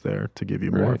always there to give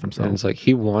you more of Himself. And it's like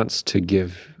He wants to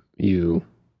give you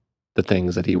the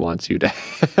things that He wants you to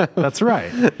have. That's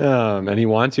right. And He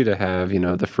wants you to have,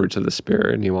 the fruits of the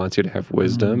Spirit, and He wants you to have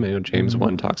wisdom. And James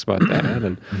 1 talks about that.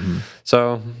 And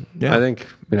so I think,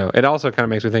 it also kind of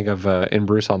makes me think of in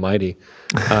Bruce Almighty.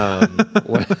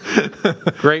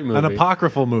 Great movie. An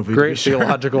apocryphal movie. Great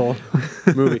theological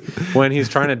movie. When he's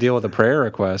trying to deal with the prayer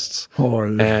requests,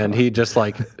 and he just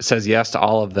says yes to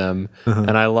all of them.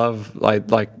 And I love,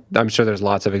 I'm sure there's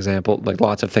lots of examples,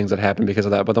 lots of things that happen because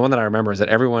of that. But the one that I remember is that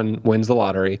everyone wins the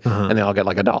lottery, and they all get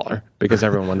 $1 because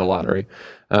everyone won the lottery.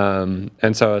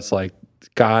 And so it's like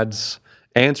God's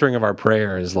answering of our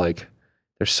prayer is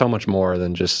there's so much more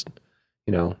than just,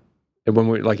 when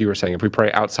we, like you were saying, if we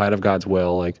pray outside of God's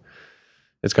will,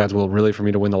 it's God's will really for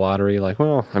me to win the lottery?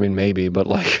 Well, I mean, maybe, but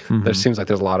there seems like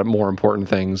there's a lot of more important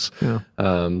things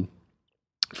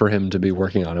for Him to be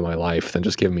working on in my life than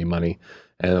just giving me money.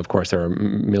 And of course, there are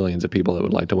millions of people that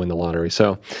would like to win the lottery.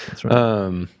 So, that's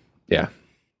right. Yeah.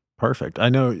 Perfect. I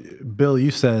know, Bill,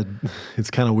 you said it's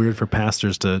kind of weird for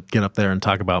pastors to get up there and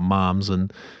talk about moms,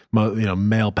 and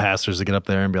male pastors to get up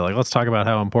there and be like, let's talk about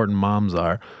how important moms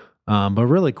are. But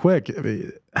really quick,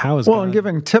 how is and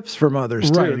giving tips for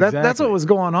mothers too. Right, That's what was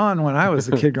going on when I was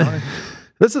a kid growing up.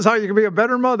 This is how you can be a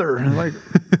better mother. And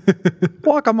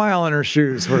walk a mile in her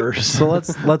shoes first. So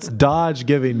let's dodge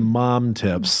giving mom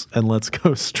tips and let's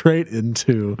go straight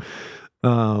into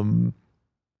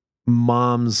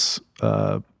moms.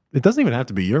 It doesn't even have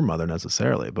to be your mother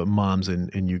necessarily, but moms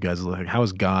in you guys. How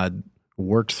has God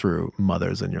worked through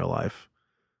mothers in your life?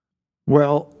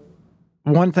 Well,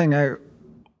 one thing I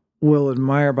will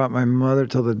admire about my mother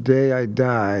till the day I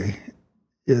die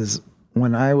is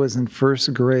when I was in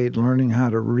first grade learning how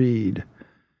to read,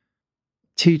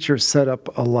 teacher set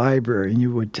up a library and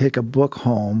you would take a book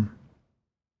home,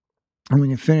 and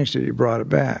when you finished it, you brought it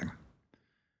back.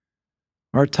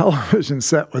 Our television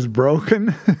set was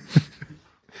broken.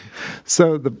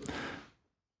 So the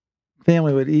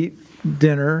family would eat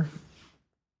dinner,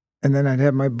 and then I'd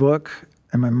have my book,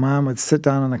 and my mom would sit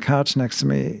down on the couch next to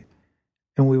me,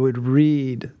 and we would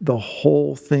read the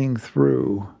whole thing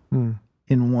through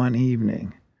in one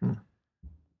evening.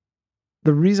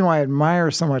 The reason why I admire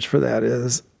her so much for that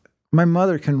is my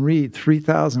mother can read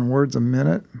 3,000 words a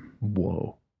minute.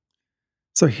 Whoa.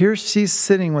 So here she's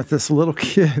sitting with this little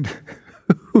kid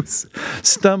who's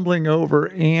stumbling over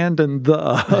and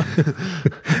the,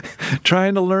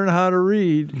 trying to learn how to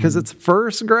read because it's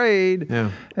first grade.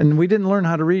 Yeah. And we didn't learn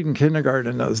how to read in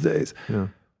kindergarten in those days. Yeah.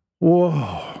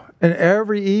 Whoa. And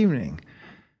every evening.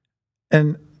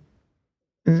 And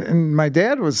my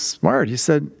dad was smart. He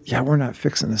said, yeah, we're not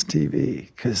fixing this TV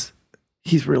because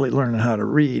he's really learning how to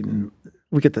read. And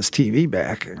we get this TV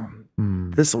back.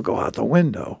 And this will go out the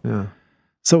window. Yeah.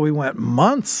 So we went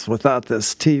months without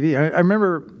this TV. I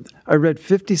remember I read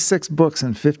 56 books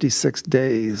in 56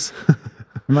 days.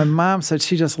 My mom said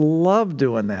she just loved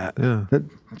doing that. Yeah. That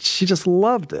she just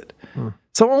loved it.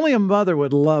 So only a mother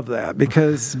would love that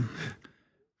because,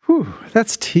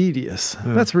 that's tedious.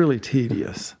 Yeah. That's really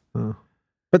tedious.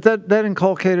 But that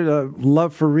inculcated a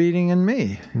love for reading in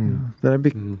me. That I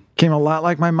became a lot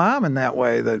like my mom in that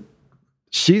way, that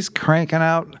she's cranking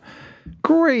out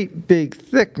great, big,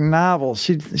 thick novels.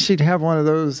 She'd have one of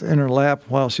those in her lap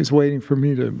while she's waiting for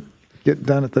me to get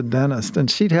done at the dentist. And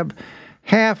she'd have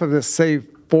half of this, say,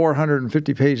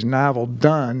 450-page novel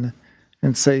done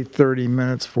in, say, 30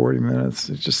 minutes, 40 minutes.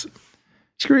 It's just,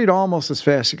 she could read almost as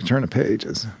fast as she could turn the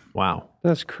pages. Wow.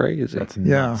 That's crazy. That's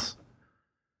nuts. Yeah.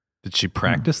 Did she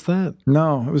practice that?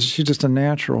 No, she's just a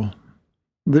natural.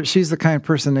 She's the kind of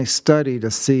person they study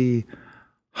to see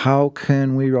how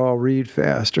can we all read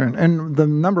faster. And the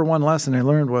number one lesson I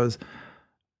learned was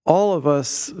all of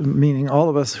us, meaning all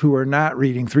of us who are not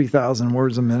reading 3,000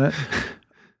 words a minute,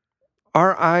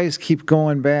 our eyes keep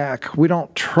going back. We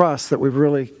don't trust that we've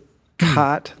really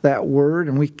caught that word,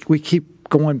 and we keep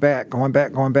going back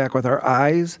with our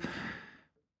eyes.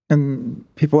 And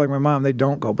people like my mom, they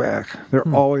don't go back. They're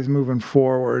always moving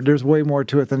forward. There's way more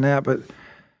to it than that, but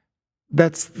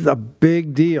that's a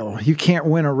big deal. You can't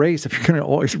win a race if you're going to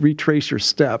always retrace your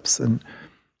steps. And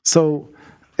so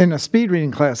in a speed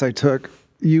reading class I took,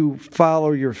 you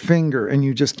follow your finger and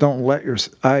you just don't let your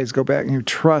eyes go back, and you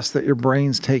trust that your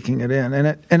brain's taking it in,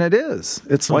 and it is.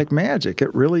 It's like magic.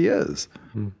 It really is.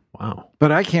 Wow.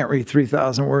 But I can't read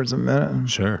 3,000 words a minute.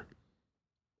 Sure.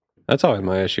 That's always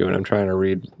my issue when I'm trying to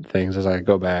read things as I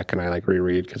go back and I like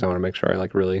reread because I want to make sure I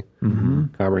like really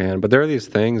comprehend. But there are these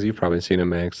things, you've probably seen them,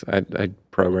 Max.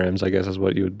 Programs, I guess is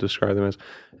what you would describe them as.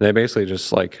 And they basically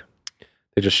just like,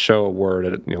 they just show a word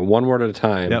at one word at a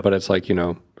time. But it's like,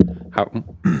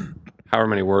 however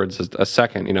many words a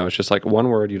second. It's just like one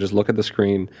word. You just look at the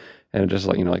screen and it just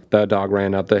like like the dog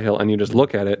ran up the hill, and you just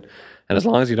look at it. And as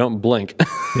long as you don't blink,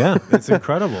 it's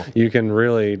incredible. You can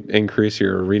really increase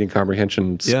your reading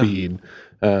comprehension speed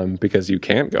because you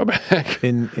can't go back.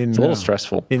 It's a little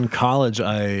stressful. In college,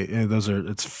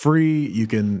 it's free. You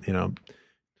can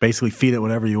basically feed it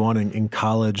whatever you want. In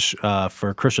college,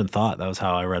 for Christian thought, that was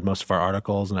how I read most of our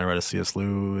articles, and I read a C.S.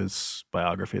 Lewis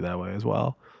biography that way as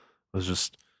well. It was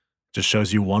just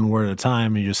shows you one word at a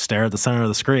time, and you just stare at the center of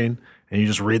the screen, and you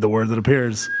just read the word that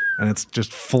appears, and it's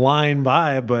just flying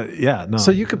by. But So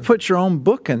you could put your own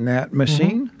book in that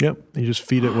machine? Yep. You just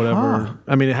feed it whatever.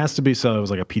 I mean, it has to be so it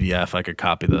was like a PDF. I could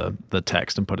copy the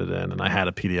text and put it in, and I had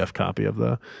a PDF copy of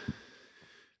the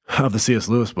C.S.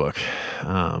 Lewis book.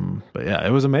 But yeah,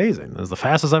 it was amazing. It was the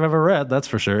fastest I've ever read, that's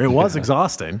for sure. It was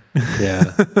exhausting. Yeah.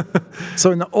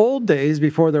 So in the old days,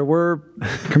 before there were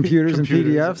computers and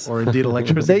PDFs, or indeed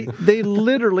electricity, they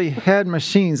literally had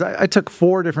machines. I took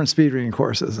 4 different speed reading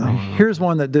courses. Here's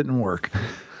one that didn't work.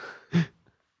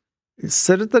 You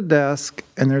sit at the desk,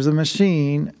 and there's a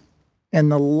machine,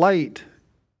 and the light,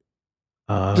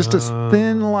 just a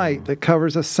thin light that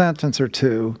covers a sentence or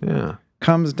two,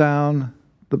 comes down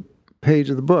the page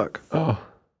of the book.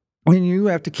 And you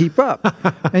have to keep up.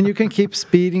 And you can keep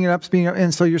speeding it up.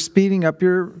 And so you're speeding up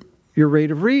your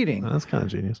rate of reading. That's kind of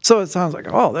genius. So it sounds like,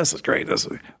 oh, this is great.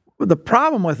 The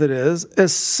problem with it is,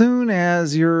 as soon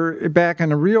as you're back in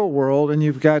the real world and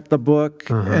you've got the book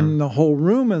and the whole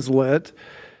room is lit,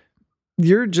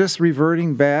 you're just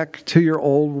reverting back to your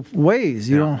old ways.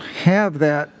 You don't have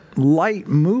that light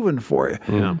moving for you.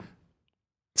 Yeah.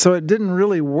 So it didn't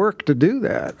really work to do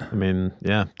that. I mean,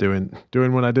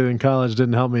 doing what I did in college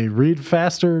didn't help me read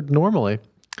faster normally.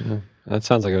 Yeah. That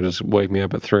sounds like it would just wake me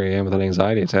up at 3 a.m. with an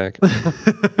anxiety attack.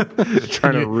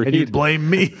 Trying to read. And you'd blame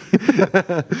me.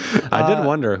 I did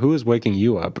wonder, who is waking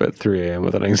you up at 3 a.m.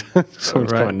 with an anxiety?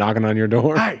 Someone's coming knocking on your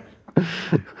door. Hey.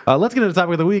 Let's get into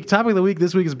Topic of the Week. Topic of the Week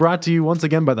this week is brought to you once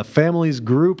again by the Families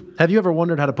Group. Have you ever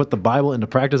wondered how to put the Bible into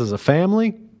practice as a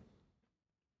family?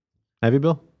 Have you,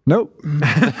 Bill? Nope.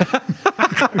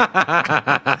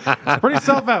 Pretty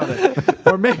self-evident.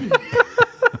 Or maybe...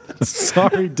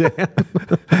 Sorry, Dan.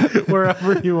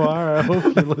 Wherever you are, I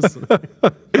hope you're listening.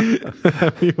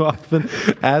 Have you often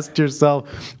asked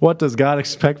yourself, what does God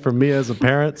expect from me as a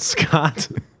parent? Scott?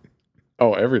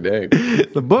 Oh, every day.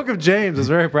 The book of James is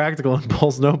very practical and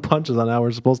pulls no punches on how we're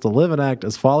supposed to live and act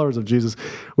as followers of Jesus.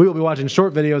 We will be watching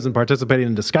short videos and participating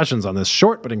in discussions on this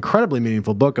short but incredibly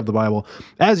meaningful book of the Bible.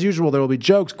 As usual, there will be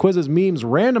jokes, quizzes, memes,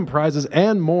 random prizes,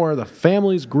 and more. The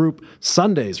Families Group,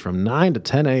 Sundays from 9 to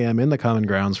 10 a.m. in the Common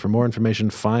Grounds. For more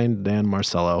information, find Dan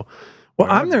Marcello.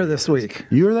 Well, I'm there this week.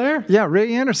 You were there? Yeah,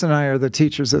 Ray Anderson and I are the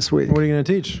teachers this week. What are you going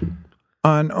to teach?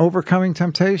 On overcoming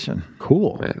temptation.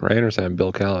 Cool. Man, Ray Anderson and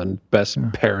Bill Callen, best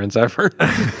parents ever.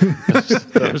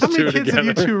 How many kids have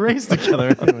you two raised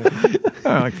together?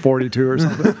 Like 42 or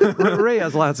something. Ray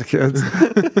has lots of kids.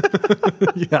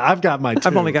 Yeah, I've got my 2.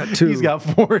 I've only got 2. He's got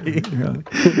 40.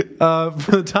 Yeah.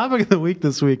 For the topic of the week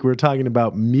this week, we're talking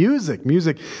about music.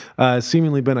 Music has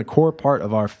seemingly been a core part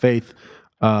of our faith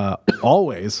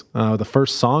always. The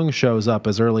first song shows up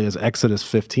as early as Exodus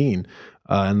 15.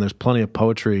 And there's plenty of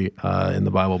poetry in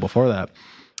the Bible before that.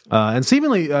 And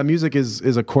seemingly, music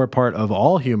is a core part of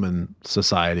all human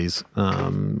societies,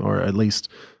 or at least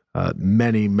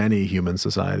many, many human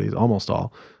societies, almost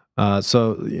all.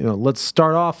 So, let's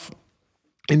start off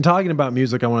in talking about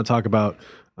music. I want to talk about,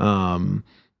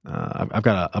 I've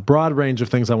got a broad range of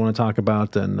things I want to talk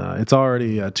about, and it's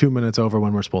already 2 minutes over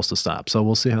when we're supposed to stop. So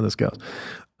we'll see how this goes.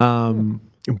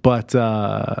 But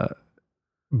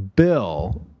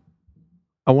Bill,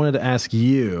 I wanted to ask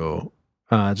you,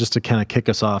 just to kind of kick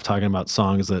us off, talking about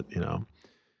songs that,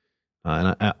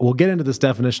 and we'll get into this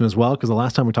definition as well, because the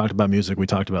last time we talked about music, we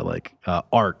talked about like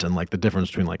art and like the difference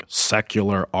between like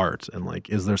secular art and like,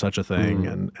 is there such a thing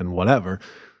and whatever.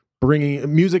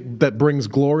 Bringing music that brings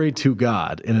glory to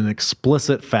God in an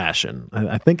explicit fashion.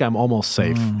 I think I'm almost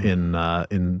safe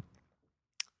in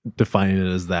defining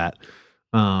it as that.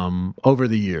 Over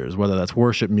the years, whether that's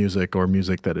worship music or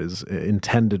music that is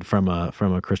intended from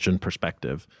a Christian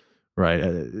perspective. Right.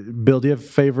 Bill, do you have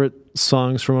favorite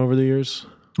songs from over the years?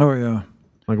 Oh, yeah.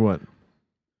 Like what?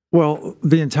 Well,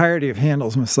 the entirety of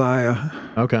Handel's Messiah.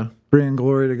 Okay. Bringing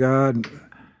glory to God.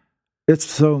 It's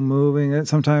so moving.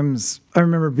 Sometimes I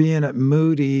remember being at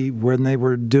Moody when they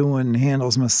were doing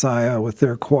Handel's Messiah with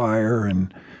their choir,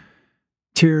 and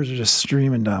tears are just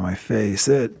streaming down my face.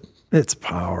 It's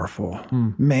powerful.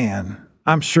 Man,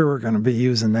 I'm sure we're going to be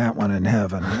using that one in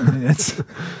heaven. I mean, it's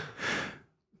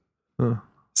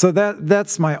so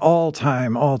that's my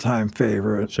all-time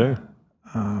favorite. Sure.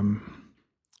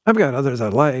 I've got others I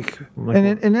like,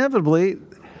 and inevitably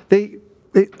they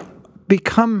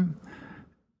become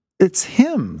it's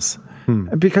hymns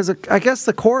because I guess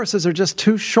the choruses are just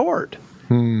too short.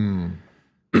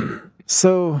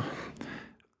 So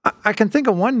I can think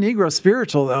of one Negro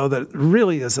spiritual though that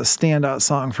really is a standout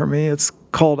song for me. It's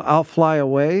called "I'll Fly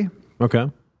Away." Okay.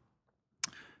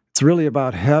 It's really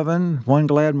about heaven. One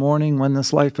glad morning when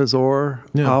this life is o'er,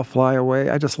 I'll fly away.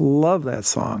 I just love that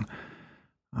song.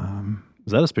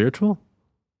 Is that a spiritual?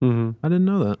 I didn't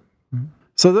know that.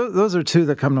 So those are two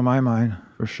that come to my mind.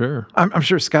 For sure. I'm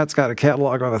sure Scott's got a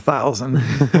catalog of 1,000.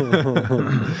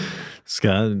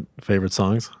 Scott, favorite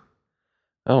songs?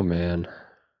 Oh, man.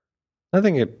 I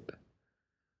think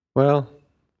well,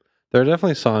 there are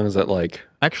definitely songs that like...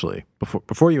 Actually,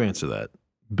 before you answer that,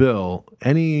 Bill,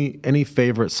 any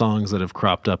favorite songs that have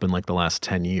cropped up in like the last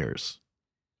 10 years?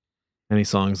 Any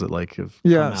songs that like have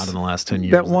come out in the last 10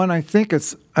 years? That one, I think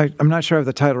I'm not sure I have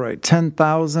the title right.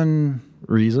 10,000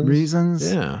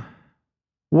 Reasons? Yeah.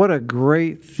 What a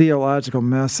great theological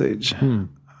message.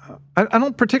 I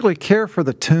don't particularly care for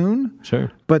the tune.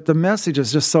 Sure. But the message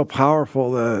is just so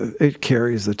powerful that it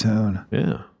carries the tune.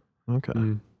 Yeah. Okay.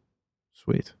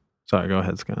 Sweet. Sorry, go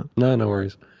ahead, Scott. No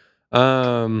worries.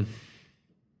 So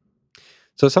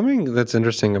something that's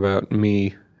interesting about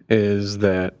me is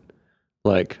that,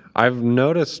 like, I've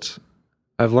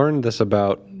learned this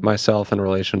about myself in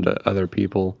relation to other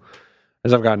people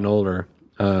as I've gotten older,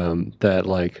 that,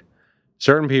 like,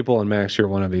 certain people, and Max, you're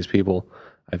one of these people,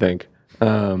 I think,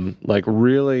 like,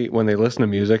 really, when they listen to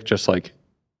music, just, like,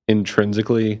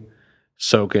 intrinsically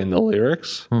soak in the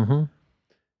lyrics. And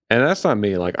that's not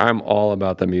me. Like, I'm all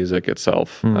about the music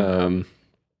itself. And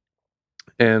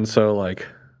so, like,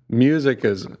 music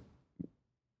is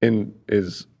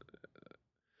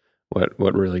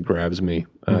what really grabs me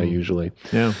usually.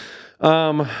 Yeah.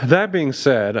 That being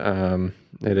said,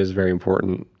 it is very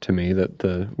important to me that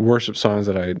the worship songs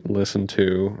that I listen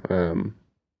to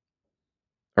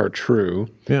are true.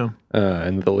 Yeah.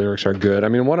 And the lyrics are good. I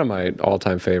mean, one of my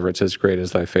all-time favorites is "Great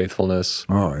Is Thy Faithfulness."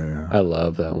 Oh yeah, I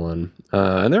love that one.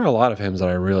 And there are a lot of hymns that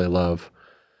I really love.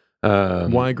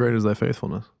 Why "Great Is Thy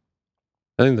Faithfulness"?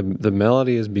 I think the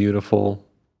melody is beautiful.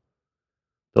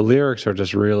 The lyrics are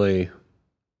just really,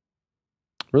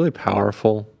 really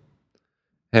powerful,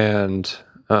 and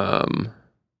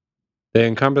they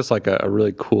encompass like a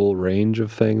really cool range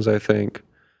of things, I think.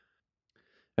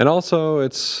 And also,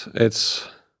 it's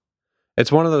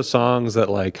one of those songs that,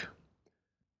 like,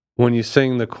 when you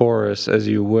sing the chorus, as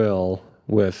you will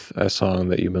with a song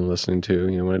that you've been listening to,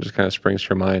 you know, when it just kind of springs to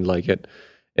your mind, like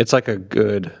it's like a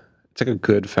good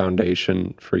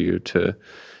foundation for you to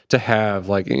have,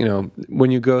 like, you know,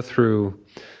 when you go through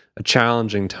a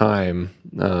challenging time,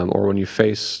 or when you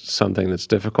face something that's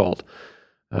difficult.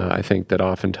 I think that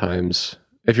oftentimes,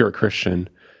 if you're a Christian,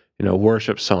 you know,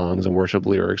 worship songs and worship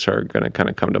lyrics are going to kind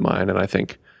of come to mind. And I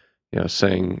think, you know,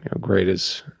 saying, you know, "Great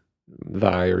is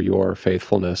thy" or "your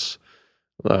faithfulness"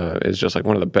 is just like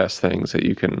one of the best things that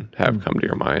you can have come to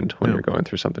your mind when you're going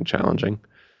through something challenging.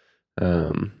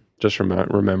 Just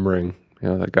remembering, you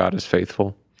know, that God is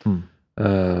faithful.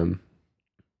 Yeah,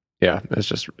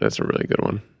 it's a really good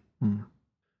one.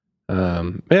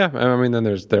 Yeah, I mean, then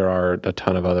there are a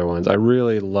ton of other ones. I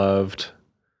really loved,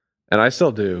 and I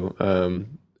still do,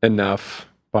 "Enough"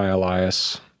 by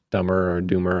Elias Dummer or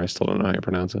Doomer. I still don't know how you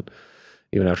pronounce it,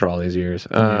 even after all these years.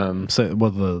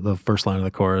 The first line of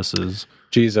the chorus is,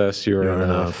 "Jesus, you're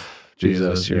enough.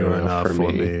 Jesus, you're enough for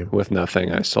me. With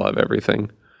nothing, I still have everything."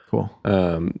 Cool.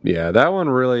 Yeah, that one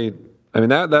really, I mean,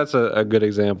 that's a good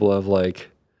example of,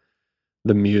 like,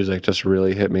 the music just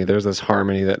really hit me. There's this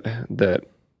harmony that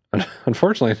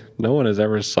unfortunately no one has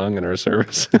ever sung in our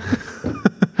service.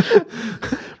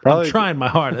 Probably I'm trying my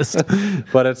hardest.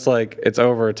 But it's like, it's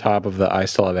over top of the "I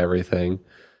still have everything."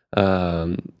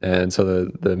 And so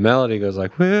the melody goes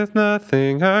like, "With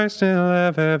nothing, I still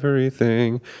have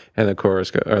everything." And the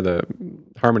chorus or the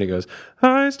harmony goes,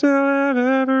 "I still have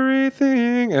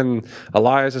everything." And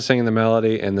Elias is singing the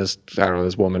melody, and this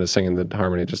woman is singing the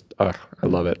harmony. Just, I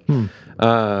love it.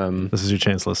 This is your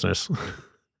chance, listeners.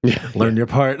 Learn your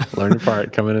part. Learn your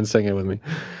part. Come in and sing it with me.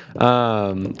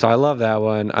 So I love that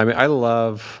one. I mean,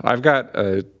 I've got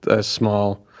a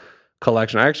small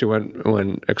collection. I actually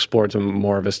went explored some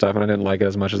more of his stuff, and I didn't like it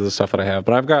as much as the stuff that I have.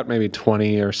 But I've got maybe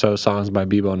 20 or so songs by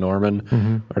Bebo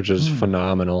Norman, are just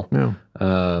phenomenal. Yeah.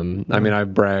 I mean,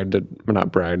 I've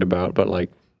not bragged about, but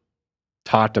like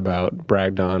talked about,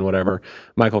 bragged on, whatever.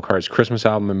 Michael Card's Christmas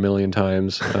album a million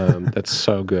times. That's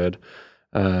so good.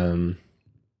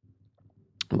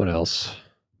 What else?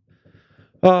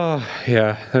 Oh,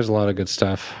 yeah, there's a lot of good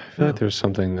stuff. I feel like there's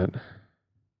something that,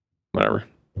 whatever.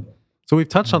 So we've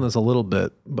touched on this a little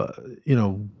bit, but,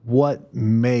 what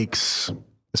makes,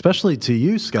 especially to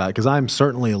you, Scott, because I'm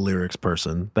certainly a lyrics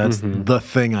person. That's the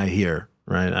thing I hear,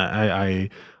 right? I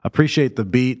appreciate the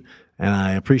beat, and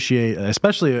I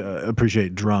especially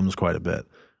appreciate drums quite a bit.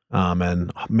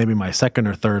 And maybe my second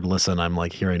or third listen, I'm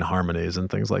like hearing harmonies and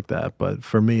things like that. But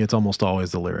for me, it's almost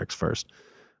always the lyrics first,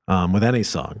 with any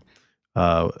song.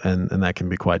 And that can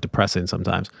be quite depressing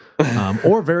sometimes,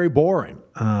 or very boring,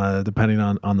 depending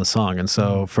on the song. And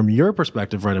so from your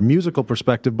perspective, right, a musical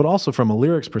perspective, but also from a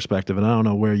lyrics perspective, and I don't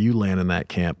know where you land in that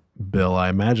camp, Bill, I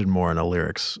imagine more in a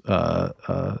lyrics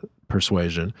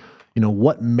persuasion.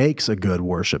 What makes a good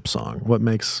worship song? What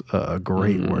makes a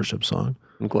great worship song?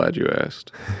 I'm glad you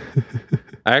asked.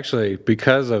 Actually,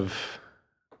 because of,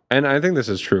 and I think this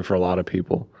is true for a lot of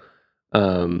people,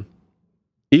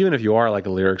 even if you are like a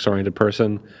lyrics-oriented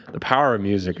person, the power of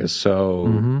music is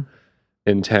so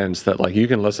intense that like you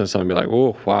can listen to something and be like,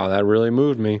 "Oh, wow, that really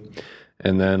moved me,"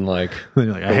 and then like,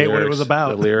 I hate what it was about.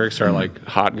 The lyrics are like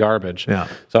hot garbage. Yeah.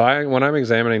 So when I'm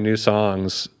examining new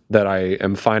songs that I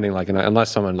am finding, like,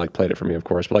 unless someone like played it for me, of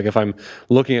course, but like if I'm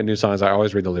looking at new songs, I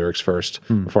always read the lyrics first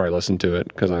before I listen to it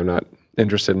because I'm not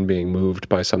interested in being moved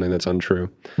by something that's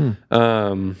untrue,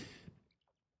 and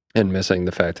missing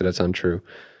the fact that it's untrue.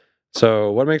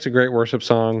 So what makes a great worship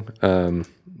song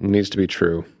needs to be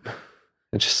true.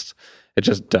 It just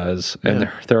does.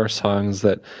 And there are songs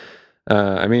that,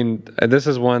 I mean, this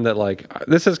is one that like,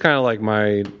 this is kind of like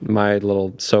my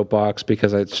little soapbox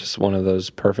because it's just one of those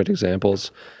perfect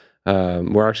examples.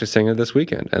 We're actually singing it this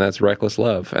weekend, and that's Reckless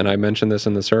Love. And I mentioned this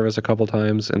in the service a couple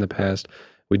times in the past.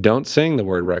 We don't sing the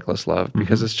word reckless love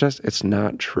because it's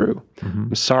not true.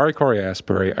 I'm sorry, Corey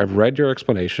Asbury. I've read your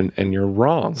explanation and you're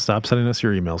wrong. Stop sending us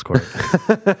your emails, Corey.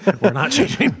 We're not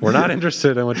changing. We're not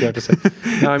interested in what you have to say.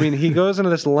 No, I mean, he goes into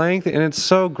this length and it's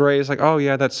so great. It's like, oh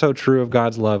yeah, that's so true of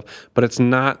God's love, but it's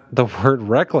not the word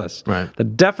reckless. Right. The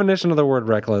definition of the word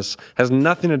reckless has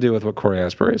nothing to do with what Corey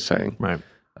Asbury is saying. Right.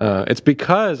 It's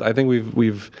because I think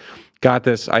we've got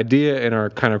this idea in our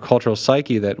kind of cultural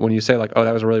psyche that when you say like, oh,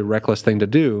 that was a really reckless thing to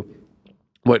do,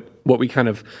 what we kind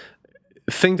of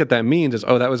think that means is,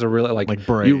 oh, that was a really like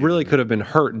brave. You really could have been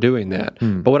hurt doing that.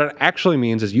 But what it actually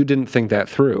means is you didn't think that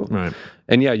through. Right.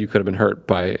 And yeah, you could have been hurt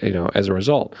by, as a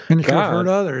result. And you could have hurt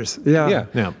others. Yeah.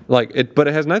 But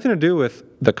it has nothing to do with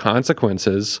the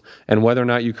consequences and whether or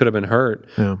not you could have been hurt.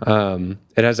 Yeah.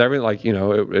 It has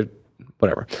everything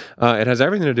whatever. It has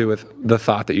everything to do with the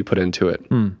thought that you put into it.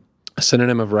 A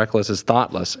synonym of reckless is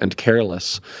thoughtless and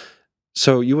careless.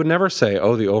 So you would never say,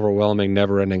 oh, the overwhelming,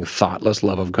 never-ending, thoughtless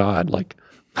love of God. Like,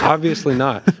 obviously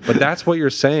not. But that's what you're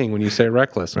saying when you say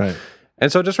reckless. Right. And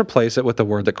so just replace it with the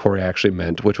word that Corey actually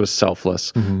meant, which was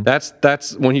selfless.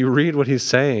 That's when you read what he's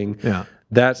saying,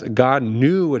 that's God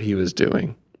knew what he was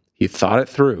doing. He thought it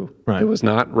through. Right. It was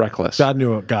not reckless. God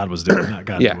knew what God was doing, not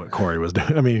God knew what Corey was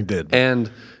doing. I mean, he did. And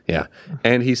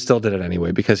he still did it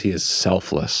anyway because he is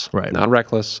selfless, right? Not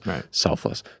reckless, right?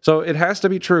 Selfless. So it has to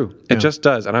be true. It just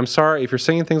does. And I'm sorry if you're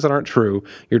saying things that aren't true.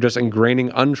 You're just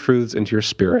ingraining untruths into your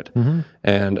spirit,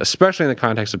 and especially in the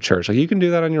context of church. Like you can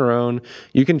do that on your own.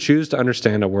 You can choose to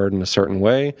understand a word in a certain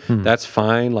way. That's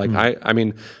fine. Like I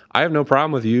mean, I have no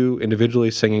problem with you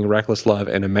individually singing reckless love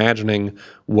and imagining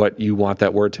what you want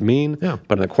that word to mean. Yeah.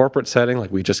 But in a corporate setting, like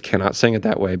we just cannot sing it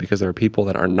that way because there are people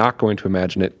that are not going to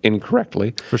imagine it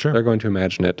incorrectly. For sure. They're going to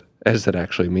imagine it as it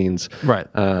actually means. Right.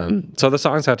 So the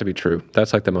songs have to be true.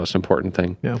 That's like the most important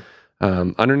thing. Yeah.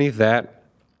 Underneath that,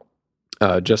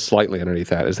 just slightly underneath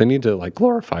that, is they need to like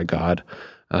glorify God.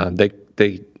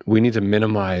 We need to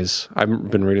minimize.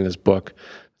 I've been reading this book.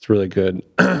 It's really good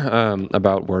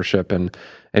about worship, and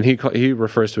he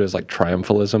refers to it as like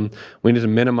triumphalism. We need to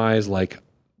minimize like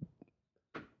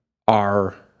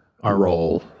our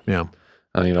role. Yeah.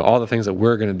 All the things that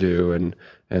we're going to do, and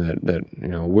that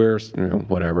we're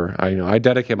whatever. I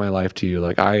dedicate my life to you.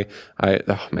 Like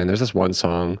oh man, there's this one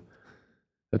song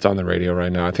that's on the radio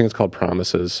right now. I think it's called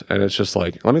Promises, and it's just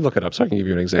like, let me look it up so I can give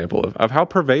you an example of how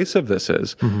pervasive this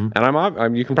is. And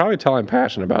I'm you can probably tell I'm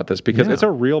passionate about this because it's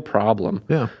a real problem.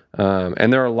 Yeah.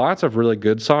 And there are lots of really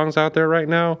good songs out there right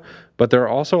now, but there are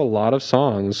also a lot of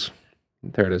songs.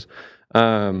 There it is.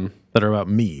 That are about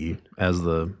me as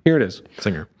the Here it is.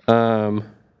 singer.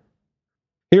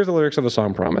 Here's the lyrics of the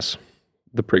song Promise,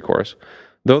 the pre-chorus.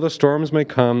 Though the storms may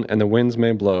come and the winds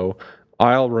may blow,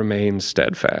 I'll remain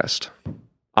steadfast.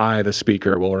 I, the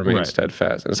speaker, will remain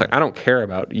steadfast. And it's like, I don't care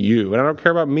about you, and I don't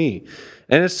care about me.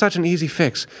 And it's such an easy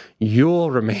fix.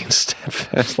 You'll remain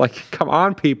steadfast. Like, come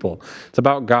on, people. It's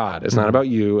about God. It's not about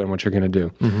you and what you're going to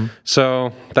do.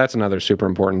 So that's another super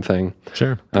important thing.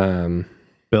 Sure.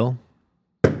 Bill?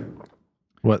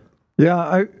 What? Yeah,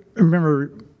 I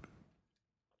remember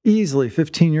easily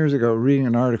 15 years ago reading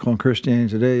an article in Christianity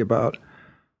Today about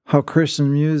how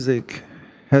Christian music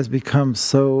has become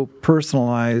so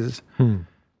personalized.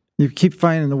 You keep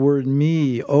finding the word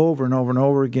me over and over and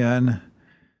over again,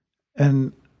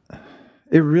 and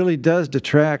it really does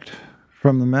detract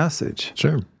from the message.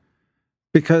 Sure.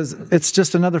 Because it's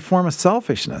just another form of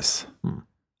selfishness.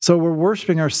 So we're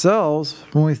worshiping ourselves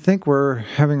when we think we're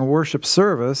having a worship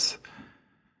service,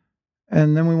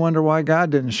 and then we wonder why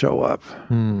God didn't show up.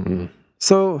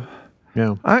 So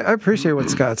Yeah. I appreciate what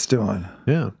Scott's doing.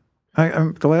 Yeah.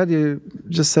 I'm glad you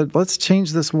just said, let's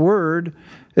change this word.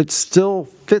 It still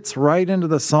fits right into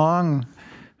the song.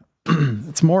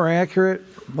 It's more accurate.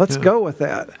 Let's go with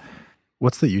that.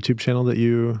 What's the YouTube channel that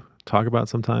you talk about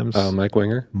sometimes? Mike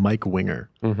Winger. Mike Winger.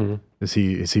 Is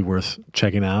he worth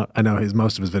checking out? I know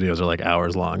most of his videos are like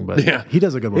hours long, but he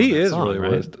does a good one. He with that is song, really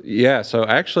right? worth. Yeah. So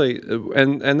actually,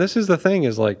 and this is the thing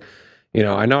is like,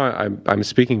 I know I'm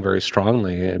speaking very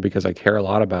strongly because I care a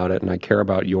lot about it, and I care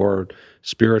about your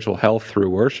spiritual health through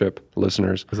worship,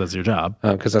 listeners. Because that's your job.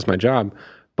 Because that's my job.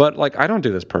 But like, I don't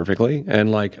do this perfectly,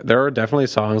 and like, there are definitely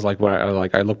songs like when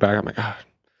I look back, I'm like,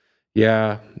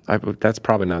 yeah, that's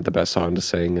probably not the best song to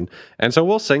sing, and so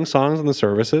we'll sing songs in the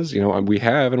services. We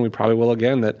have, and we probably will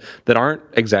again that aren't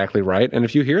exactly right. And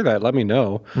if you hear that, let me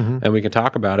know, and we can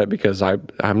talk about it because I'm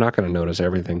not going to notice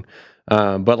everything.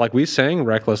 But like we sang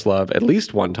 "Reckless Love" at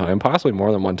least one time, possibly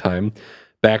more than one time,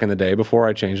 back in the day before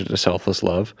I changed it to "Selfless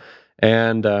Love."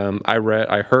 And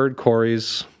I heard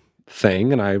Corey's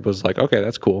thing, and I was like, okay,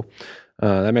 that's cool.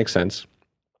 That makes sense.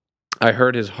 I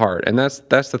heard his heart, and that's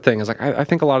the thing. Is like I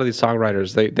think a lot of these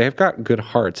songwriters they've got good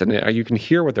hearts, and you can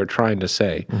hear what they're trying to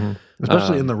say,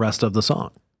 Especially in the rest of the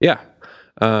song. Yeah,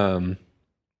 but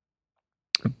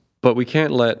we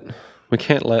can't let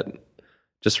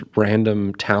just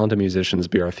random talented musicians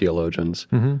be our theologians,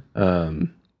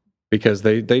 because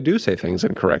they do say things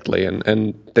incorrectly,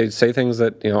 and they say things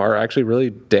that are actually really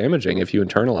damaging if you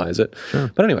internalize it. Sure.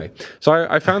 But anyway, so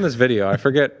I found this video. I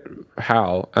forget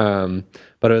how,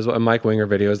 but it was a Mike Winger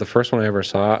video. It was the first one I ever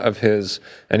saw of his,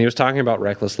 and he was talking about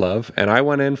reckless love. And I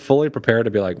went in fully prepared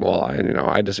to be like, well,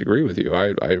 I disagree with you.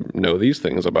 I know these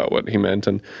things about what he meant,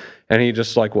 and he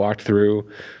just like walked through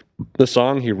the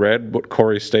song. He read what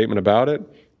Corey's statement about it.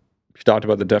 He talked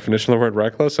about the definition of the word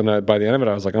reckless, and by the end of it,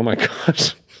 I was like, oh my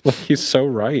gosh, like, he's so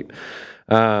right.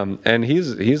 And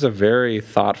he's a very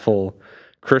thoughtful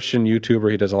Christian YouTuber.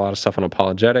 He does a lot of stuff on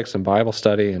apologetics and Bible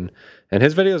study, and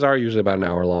his videos are usually about an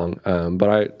hour long.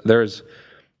 But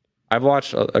I've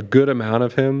watched a good amount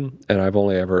of him, and I've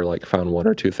only ever like found one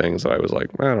or two things that I was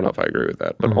like, I don't know if I agree with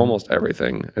that. But almost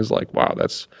everything is like, wow,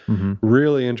 that's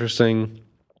really interesting,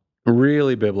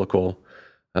 really biblical.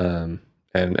 And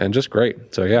just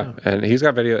great. So yeah, and he's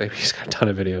got a ton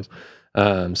of videos.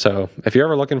 So if you're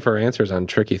ever looking for answers on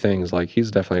tricky things, like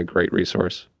he's definitely a great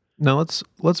resource. Now let's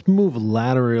move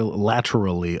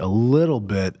laterally a little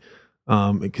bit,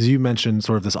 because you mentioned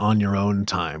sort of this on your own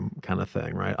time kind of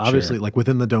thing, right? Obviously, like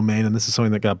within the domain, and this is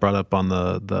something that got brought up on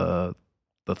the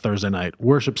Thursday night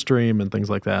worship stream and things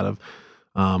like that.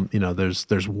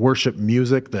 There's worship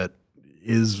music that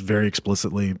is very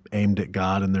explicitly aimed at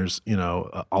God, and there's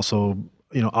also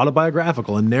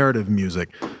autobiographical and narrative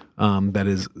music that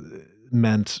is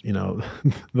meant,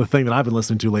 the thing that I've been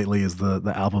listening to lately is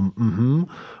the album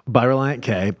by Reliant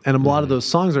K, and a lot of those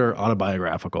songs are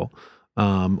autobiographical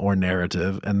or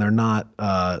narrative, and they're not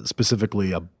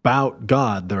specifically about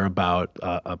God. They're about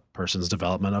a person's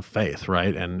development of faith,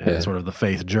 right, and sort of the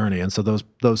faith journey. And so those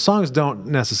songs don't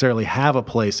necessarily have a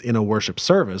place in a worship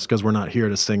service, because we're not here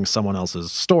to sing someone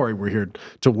else's story. We're here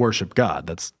to worship God.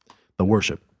 That's the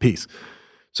worship piece.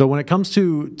 So when it comes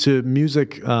to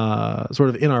music, sort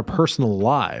of in our personal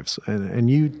lives, and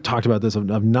you talked about this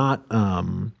of not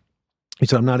He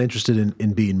said, I'm not interested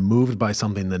in being moved by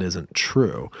something that isn't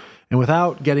true. And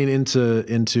without getting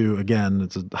into again,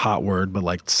 it's a hot word, but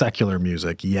like secular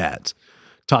music yet,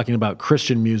 talking about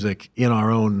Christian music in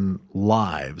our own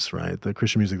lives, right? The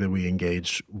Christian music that we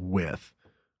engage with.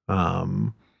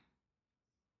 Talk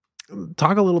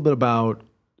a little bit about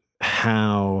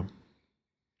how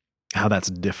that's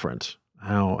different.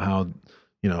 How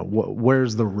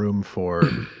where's the room for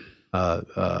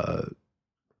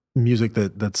music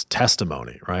that's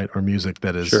testimony, right? Or music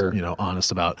that is Sure.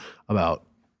 honest about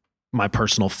my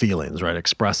personal feelings, right?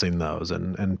 Expressing those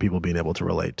and people being able to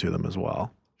relate to them as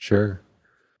well. Sure.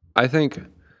 I think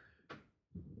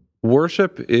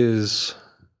worship is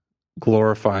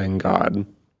glorifying God.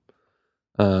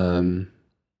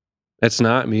 It's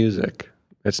not music.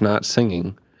 It's not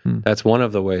singing. That's one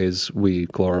of the ways we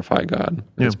glorify God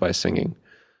is by singing.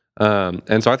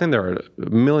 And so I think there are a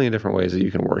million different ways that you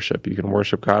can worship. You can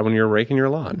worship God when you're raking your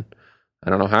lawn. I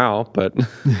don't know how, but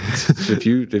if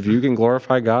you can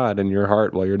glorify God in your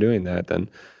heart while you're doing that, then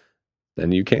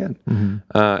you can.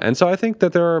 And so I think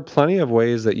that there are plenty of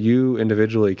ways that you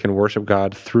individually can worship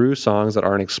God through songs that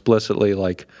aren't explicitly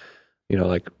like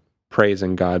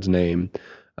praising God's name.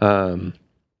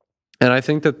 And I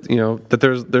think that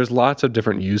that there's lots of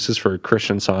different uses for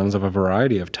Christian songs of a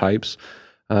variety of types.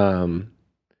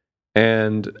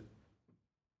 And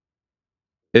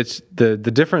it's the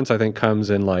difference, I think, comes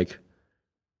in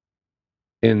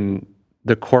in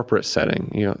the corporate setting.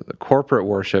 The corporate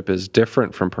worship is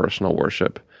different from personal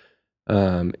worship,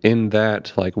 in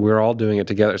that we're all doing it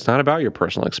together. It's not about your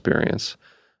personal experience.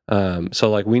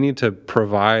 So we need to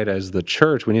provide, as the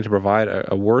church, we need to provide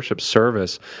a worship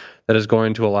service that is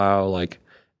going to allow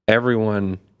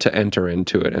everyone to enter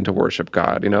into it and to worship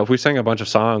God. If we sang a bunch of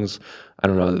songs, I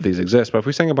don't know that these exist, but if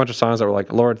we sang a bunch of songs that were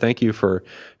like, Lord, thank you for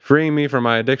freeing me from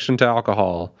my addiction to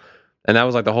alcohol, and that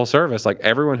was the whole service,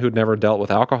 everyone who'd never dealt with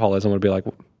alcoholism would be like,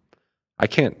 I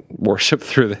can't worship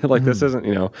through this. This isn't,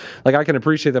 I can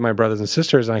appreciate that my brothers and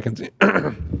sisters, and I can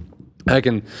I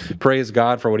can praise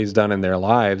God for what he's done in their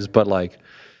lives, but I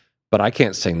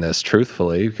can't sing this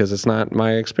truthfully because it's not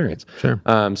my experience. Sure.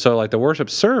 So the worship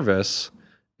service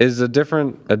is a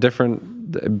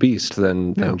different beast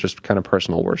than just kind of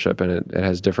personal worship, and it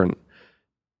has different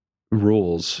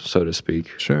rules, so to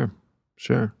speak. Sure.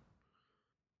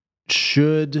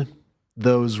 Should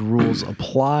those rules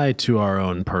apply to our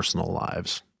own personal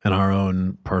lives and our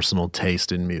own personal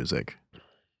taste in music?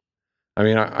 I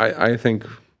mean, I think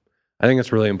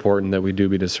it's really important that we do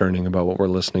be discerning about what we're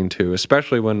listening to,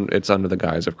 especially when it's under the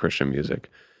guise of Christian music.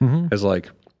 Because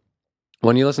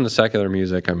when you listen to secular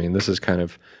music, I mean, this is kind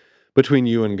of between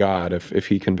you and God. If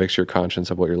he convicts your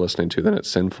conscience of what you're listening to, then it's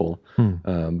sinful.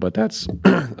 But that's,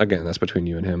 again, that's between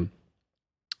you and him.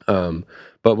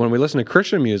 But when we listen to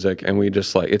Christian music and we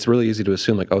just it's really easy to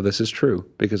assume oh, this is true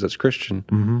because it's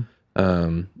Christian.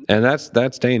 And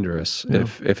that's dangerous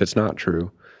if it's not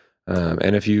true.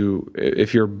 And if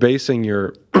you're basing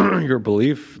your your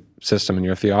belief system and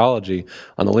your theology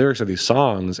on the lyrics of these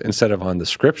songs instead of on the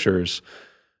scriptures,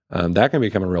 that can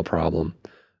become a real problem.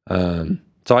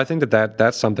 So I think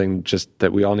that's something just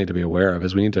that we all need to be aware of,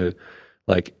 is we need to,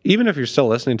 even if you're still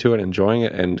listening to it, enjoying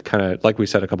it, and kind of, like we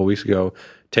said a couple weeks ago,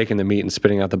 taking the meat and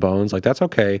spitting out the bones, that's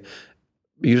okay.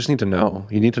 You just need to know.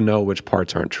 You need to know which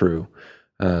parts aren't true.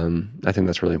 I think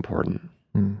that's really important.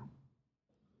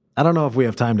 I don't know if we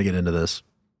have time to get into this,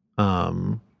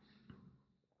 but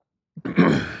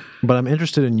I'm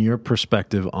interested in your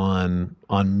perspective on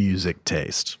music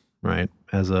taste, right?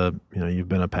 As you've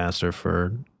been a pastor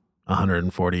for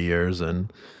 140 years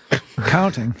and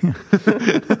counting.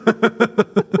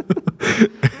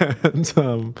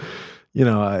 And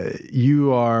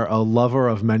you are a lover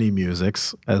of many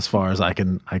musics, as far as I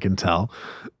can tell.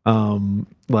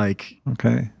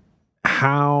 Okay,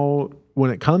 how,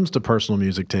 when it comes to personal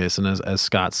music taste, and as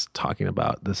Scott's talking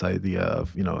about this idea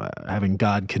of having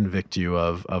God convict you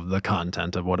of the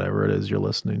content of whatever it is you're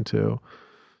listening to,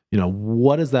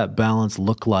 what does that balance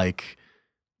look like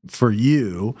for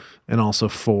you, and also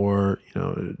for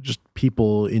just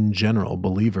people in general,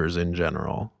 believers in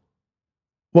general?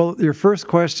 Well, your first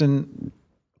question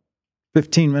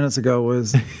 15 minutes ago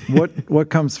was what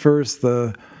comes first,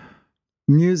 the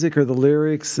music or the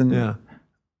lyrics? And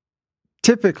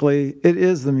typically it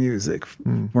is the music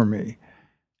for me.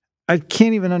 I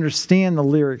can't even understand the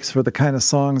lyrics for the kind of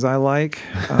songs I like.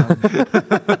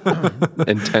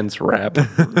 Intense rap.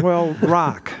 Well,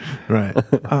 rock. Right.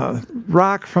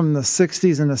 Rock from the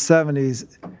 60s and the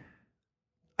 70s.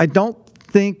 I don't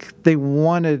think they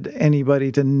wanted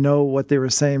anybody to know what they were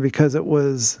saying, because it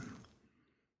was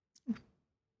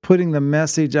putting the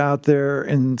message out there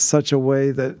in such a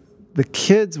way that the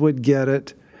kids would get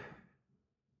it,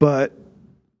 but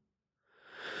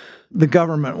the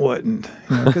government wouldn't,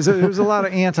 because there was a lot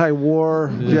of anti-war,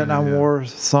 Vietnam War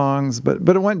songs, but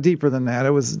it went deeper than that.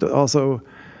 It was also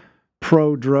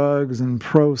pro-drugs and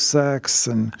pro-sex,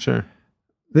 and Sure.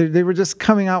 they were just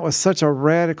coming out with such a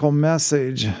radical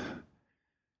message.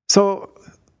 So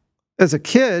as a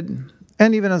kid,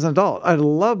 and even as an adult, I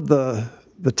loved the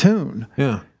tune.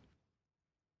 Yeah.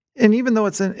 And even though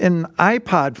it's in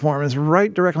iPod form, it's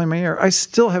right directly in my ear, I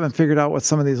still haven't figured out what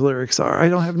some of these lyrics are. I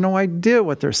don't have no idea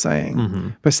what they're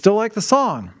saying, but I still like the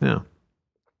song. Yeah.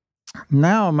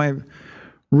 Now my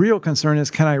real concern is,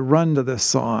 can I run to this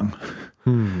song?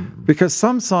 Because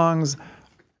some songs,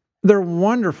 they're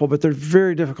wonderful, but they're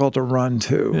very difficult to run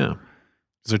to. Yeah.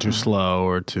 Is they're too slow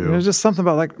or too... There's just something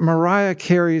about like Mariah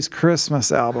Carey's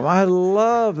Christmas album. I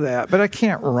love that, but I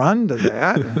can't run to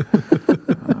that.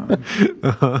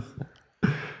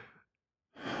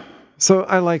 So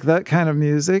I like that kind of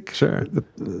music. Sure.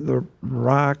 The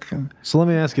rock. And So let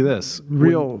me ask you this.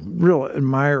 real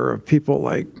admirer of people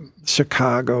like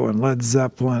Chicago and Led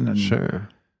Zeppelin and Sure.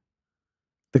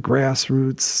 the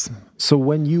Grassroots. So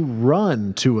when you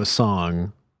run to a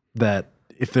song that,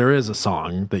 if there is a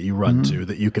song that you run to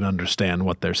that you can understand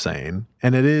what they're saying,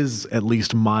 and it is at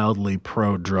least mildly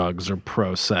pro-drugs or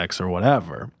pro-sex or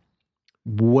whatever,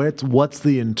 what's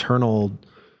the internal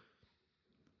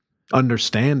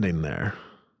understanding there?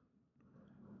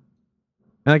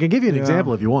 And I can give you an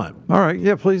example if you want. All right,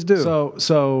 yeah, please do.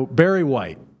 So Barry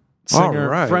White, singer, All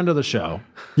right. friend of the show.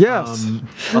 Yes.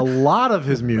 A lot of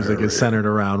his music is centered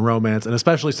around romance and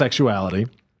especially sexuality.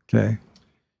 Okay.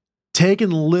 Taken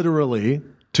literally,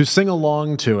 to sing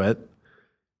along to it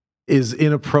is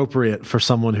inappropriate for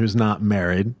someone who's not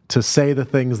married. To say the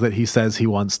things that he says he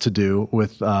wants to do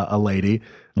with a lady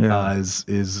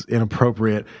is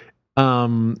inappropriate.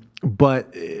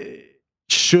 But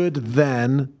should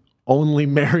then only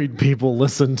married people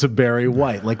listen to Barry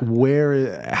White? Like,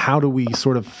 how do we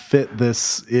sort of fit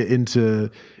this into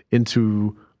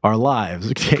our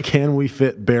lives? Can we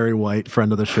fit Barry White,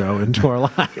 friend of the show, into our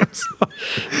lives?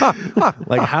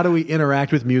 Like, how do we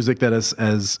interact with music that,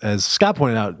 as Scott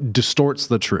pointed out, distorts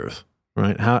the truth?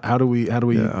 Right? How do we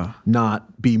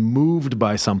not be moved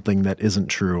by something that isn't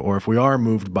true? Or if we are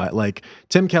moved by, like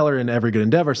Tim Keller in Every Good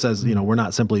Endeavor says, we're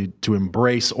not simply to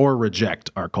embrace or reject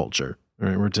our culture.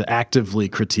 Right? We're to actively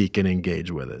critique and engage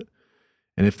with it.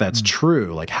 And if that's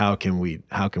true, like how can we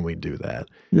do that?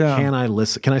 Yeah.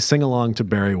 Can I sing along to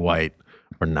Barry White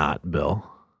or not, Bill?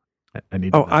 I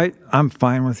need to know. I'm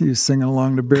fine with you singing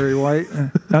along to Barry White.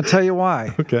 I'll tell you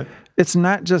why. Okay. It's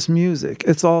not just music.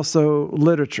 It's also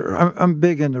literature. I'm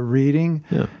big into reading.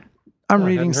 Yeah. I'm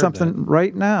reading something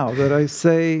right now that I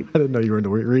say, I didn't know you were into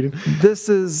reading. this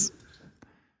is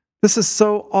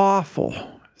so awful.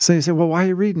 So you say, well, why are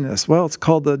you reading this? Well, it's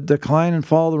called The Decline and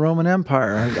Fall of the Roman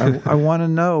Empire. I want to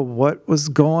know what was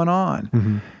going on.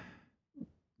 Mm-hmm.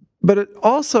 But it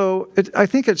also, I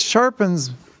think it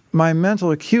sharpens my mental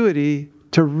acuity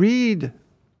to read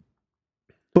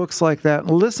books like that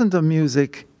and listen to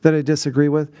music that I disagree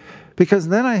with, because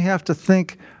then I have to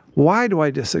think, why do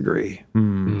I disagree?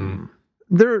 Mm-hmm.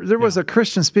 There was a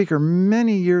Christian speaker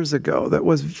many years ago that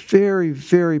was very,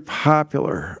 very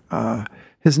popular.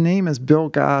 His name is Bill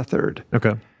Gothard.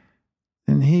 Okay.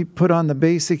 And he put on the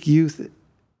Basic Youth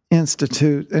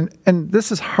Institute. And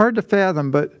this is hard to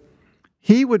fathom, but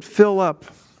he would fill up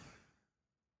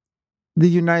the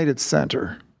United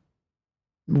Center,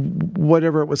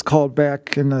 whatever it was called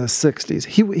back in the 60s.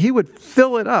 He would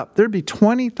fill it up. There'd be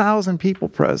 20,000 people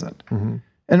present. Mm-hmm.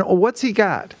 And what's he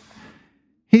got?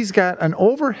 He's got an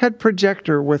overhead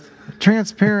projector with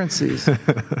transparencies.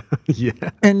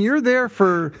 Yeah. And you're there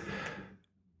for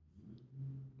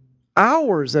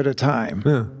hours at a time.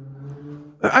 Yeah.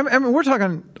 I mean, we're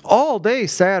talking all day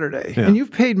Saturday, and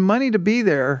you've paid money to be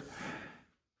there.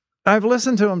 I've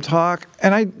listened to him talk,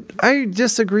 and I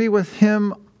disagree with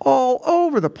him all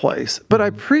over the place, but I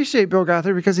appreciate Bill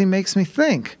Gothard because he makes me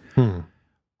think. And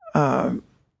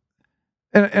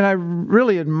I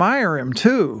really admire him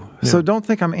too. Yeah. So don't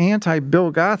think I'm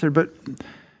anti-Bill Gothard, but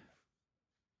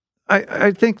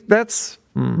I think that's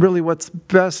really what's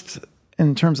best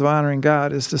in terms of honoring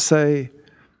God, is to say,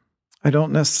 I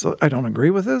don't agree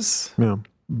with this,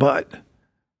 but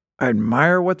I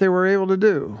admire what they were able to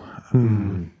do.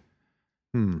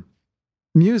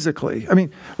 Musically. I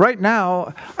mean, right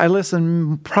now, I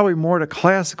listen probably more to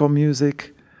classical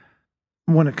music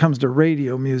when it comes to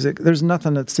radio music. There's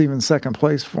nothing that's even second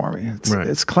place for me.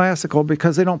 It's classical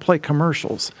because they don't play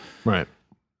commercials. Right.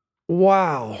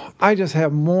 Wow. I just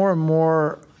have more and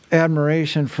more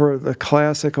admiration for the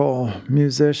classical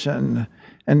musician.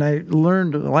 And I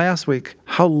learned last week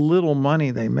how little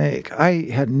money they make. I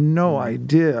had no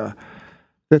idea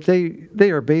that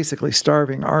they are basically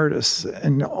starving artists,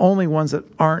 and the only ones that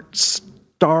aren't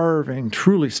starving,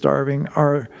 truly starving,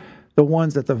 are the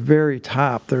ones at the very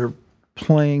top. They're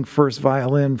playing first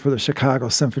violin for the Chicago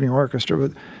Symphony Orchestra,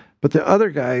 but the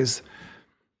other guys,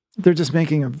 they're just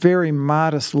making a very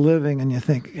modest living, and you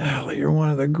think, oh, you're one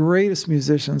of the greatest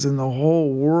musicians in the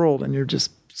whole world, and you're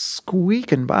just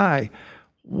squeaking by.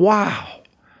 Wow.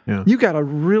 Yeah. You got to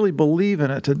really believe in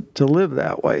it to live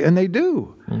that way, and they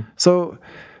do. So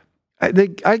I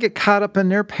get caught up in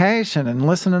their passion and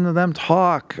listening to them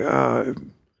talk.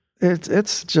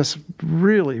 It's just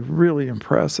really, really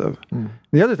impressive.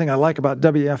 The other thing I like about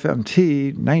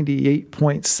WFMT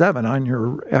 98.7 on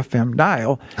your FM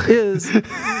dial is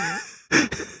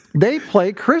they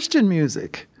play Christian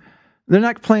music. They're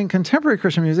not playing contemporary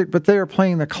Christian music, but they are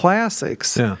playing the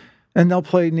classics. Yeah. And they'll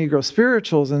play Negro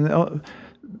spirituals, and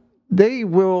they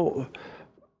will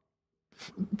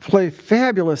play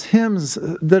fabulous hymns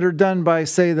that are done by,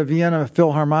 say, the Vienna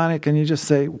Philharmonic, and you just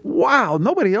say, wow,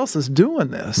 nobody else is doing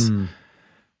this.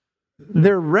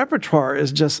 Their repertoire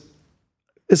is just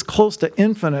as close to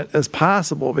infinite as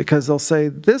possible, because they'll say,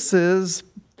 this is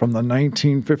from the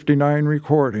 1959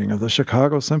 recording of the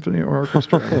Chicago Symphony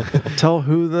Orchestra. Tell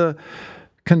who the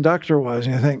conductor was,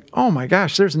 and you think, oh my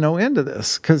gosh, there's no end to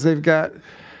this, because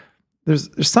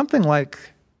there's something like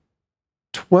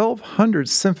 1,200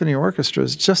 symphony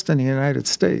orchestras just in the United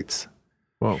States.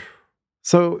 Whoa.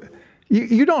 So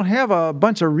you don't have a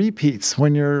bunch of repeats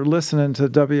when you're listening to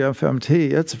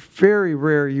WFMT. It's very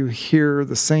rare you hear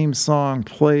the same song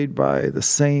played by the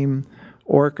same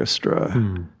orchestra.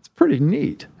 It's pretty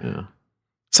neat. Yeah.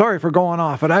 Sorry for going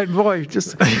off, but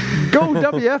just go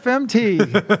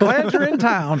WFMT. Glad you're in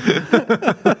town.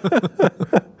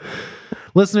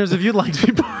 Listeners, if you'd like to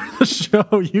be part of the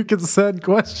show, you can send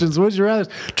questions, would you rather,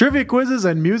 trivia quizzes,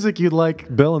 and music you'd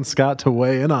like Bill and Scott to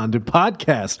weigh in on to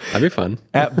podcast. That'd be fun.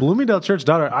 At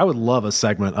bloomingdalechurch.org. I would love a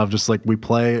segment of just like we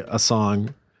play a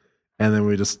song and then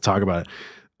we just talk about it.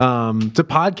 To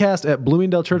podcast at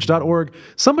bloomingdalechurch.org.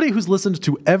 Somebody who's listened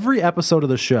to every episode of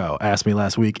the show asked me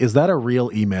last week, is that a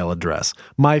real email address?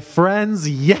 My friends,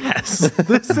 yes.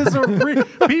 This is a real...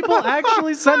 People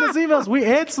actually send us emails. We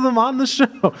answer them on the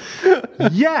show.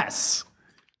 Yes.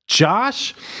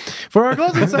 Josh, for our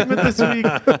closing segment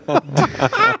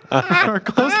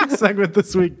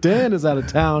this week, Dan is out of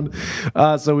town,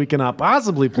 so we cannot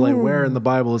possibly play Where in the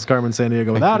Bible is Carmen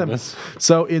Sandiego without him.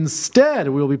 So instead,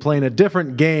 we'll be playing a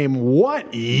different game.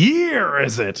 What year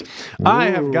is it? Ooh.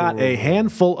 I have got a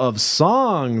handful of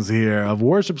songs here, of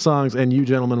worship songs, and you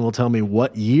gentlemen will tell me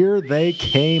what year they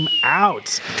came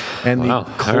out. And the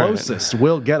closest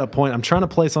will get a point. I'm trying to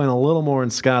play something a little more in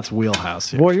Scott's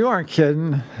wheelhouse here. Boy, you aren't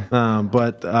kidding.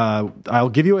 But I'll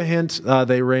give you a hint.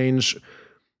 They range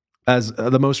as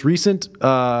the most recent.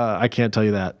 I can't tell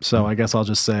you that, so I guess I'll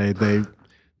just say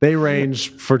they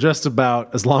range for just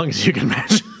about as long as you can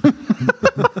imagine.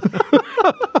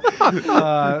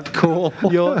 Cool.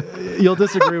 You'll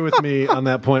disagree with me on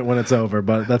that point when it's over,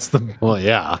 but that's the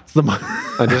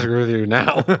I disagree with you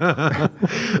now.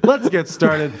 Let's get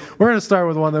started. We're going to start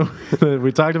with one that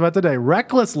we talked about today,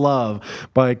 "Reckless Love"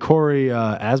 by Corey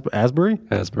Asbury.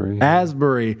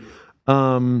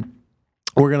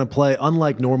 We're going to play,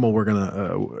 unlike normal, we're going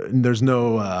to there's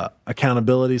no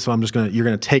accountability, so you're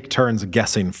going to take turns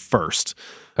guessing first.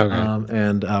 Okay.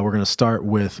 And we're going to start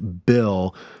with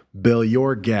Bill. Bill,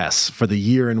 your guess for the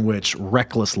year in which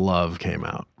 "Reckless Love" came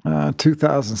out.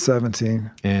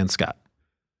 2017. And Scott.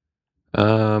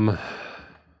 Yeah,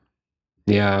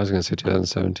 I was going to say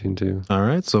 2017 too. All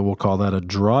right, so we'll call that a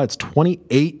draw. It's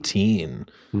 2018.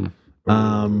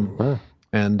 Wow.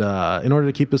 And in order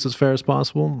to keep this as fair as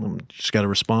possible, you just got to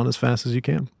respond as fast as you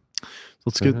can.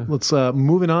 Let's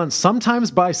moving on. "Sometimes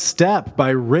by Step"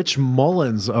 by Rich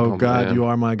Mullins. Oh God, man. You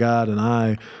are my God, and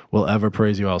I will ever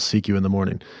praise you. I'll seek you in the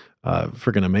morning.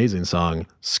 Freaking amazing song.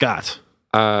 Scott.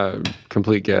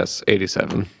 Complete guess,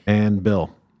 87. And Bill.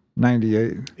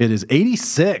 98. It is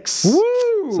 86.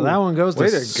 Woo! So that one goes to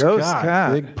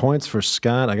Scott. Big points for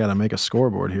Scott. I got to make a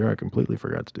scoreboard here. I completely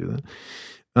forgot to do that.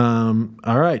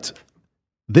 All right.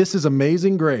 "This is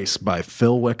Amazing Grace" by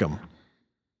Phil Wickham.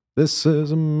 This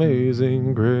is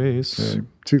Amazing Grace. Okay.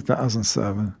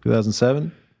 2007.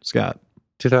 2007? Scott.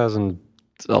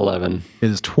 2011.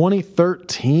 It is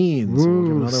 2013. So we'll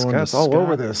give another Scott's one to all Scott.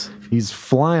 over this. He's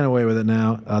flying away with it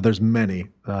now. There's many,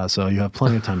 so you have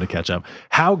plenty of time to catch up.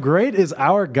 "How Great Is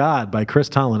Our God" by Chris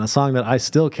Tomlin, a song that I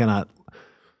still cannot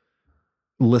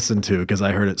listen to because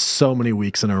I heard it so many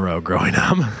weeks in a row growing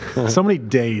up. So many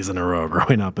days in a row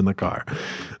growing up in the car.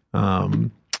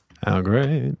 How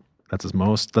great. That's the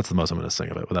most I'm going to sing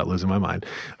of it without losing my mind.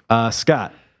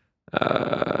 Scott.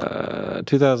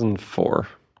 2004.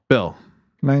 Bill.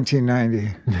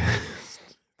 1990.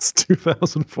 It's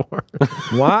 2004.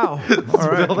 Wow. All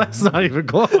right. Bill, that's not even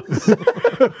close. That's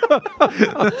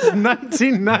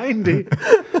 1990.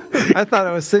 I thought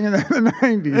I was singing that in the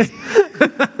 90s.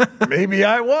 Maybe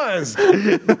I was.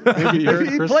 Maybe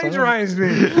He plagiarized me.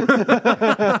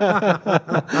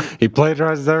 He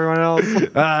plagiarizes everyone else.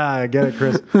 I get it,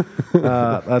 Chris.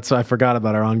 I forgot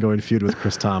about our ongoing feud with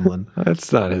Chris Tomlin.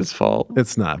 That's not his fault.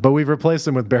 It's not, but we've replaced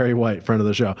him with Barry White, friend of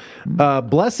the show.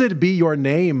 Blessed Be Your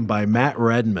Name by Matt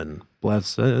Redman.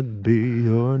 Blessed be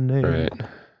your name. Right.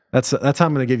 That's how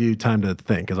I'm going to give you time to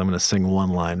think, because I'm going to sing one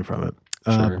line from it.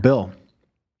 Sure. Bill.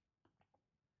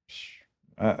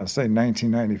 I say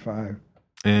 1995.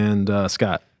 And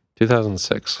Scott.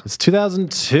 2006. It's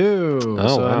 2002. Oh,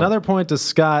 so wow. another point to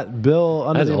Scott. Bill,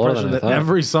 under That's the older impression than I that thought.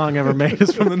 every song ever made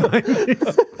is from the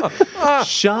 90s.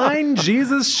 Shine,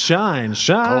 Jesus, shine.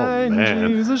 Shine, man.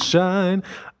 Jesus, shine.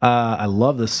 I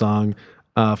love this song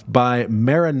by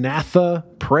Maranatha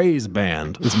Praise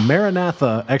Band. It's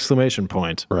Maranatha, !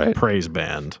 Right. Praise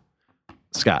Band.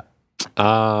 Scott.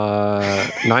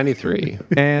 93.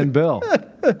 And Bill.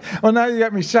 Well, now you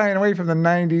got me shying away from the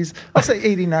 90s. I'll say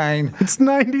 89. It's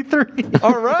 93.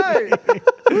 All right.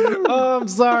 Oh, I'm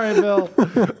sorry, Bill.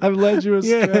 I've led you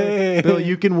astray. Yay. Bill,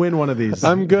 you can win one of these.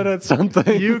 I'm good at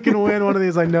something. You can win one of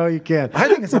these. I know you can. I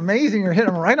think it's amazing you're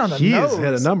hitting them right on the He nose. has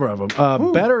hit a number of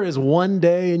them. Better is One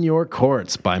Day in Your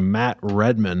Courts by Matt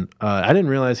Redman. I didn't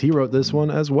realize he wrote this one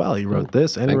as well. He wrote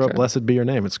this and he wrote Okay. Blessed Be Your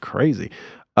Name. It's crazy.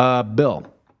 Bill.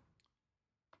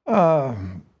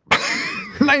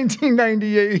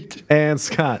 1998. And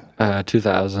Scott.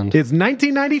 2000. It's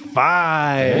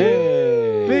 1995.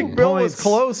 Hey. Big Bill points. was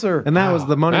closer. And that was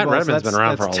the money Matt ball. Redman's been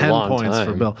around that's for a 10 long points time.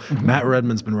 for Bill. Matt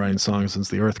Redman's been writing songs since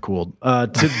the earth cooled.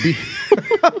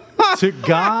 To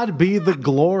God Be the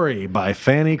Glory by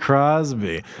Fanny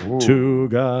Crosby. To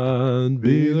God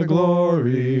be the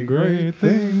glory, great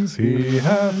things he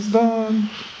has done.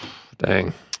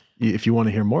 Dang. If you want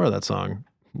to hear more of that song,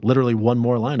 literally one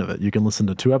more line of it, you can listen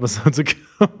to 2 episodes ago.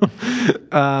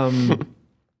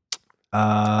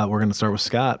 We're going to start with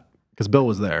Scott because Bill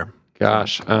was there.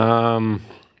 Gosh. I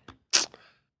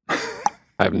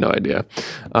have no idea.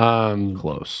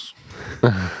 Close.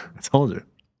 I told you.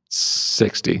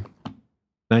 60.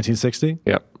 1960?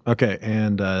 Yep. Okay,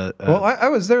 and Well, I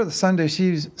was there the Sunday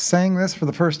she sang this for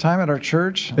the first time at our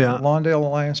church, Yeah. Lawndale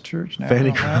Alliance Church. Now,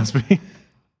 Fanny Crosby.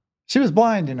 She was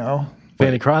blind, you know.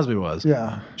 Fanny Crosby was.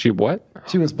 Yeah, She what?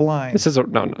 she was blind. This is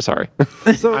no, sorry.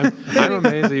 So I'm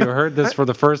amazed that you heard this for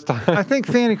the first time. I think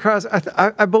Fanny Crosby.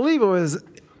 I believe it was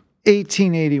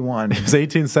 1881. It was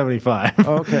 1875.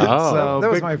 Okay, Oh. so that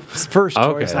was big- my first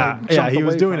choice. Okay. I Yeah, jumped he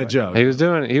was away doing from a it. joke. He was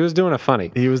doing a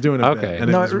funny. He was doing a Okay. bit,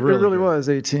 and No, it was it really really good. was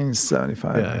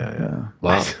 1875. Yeah.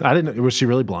 Wow. I didn't know. Was she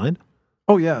really blind?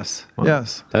 Oh yes,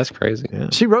 yes. That's crazy. Yeah.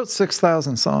 She wrote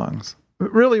 6,000 songs.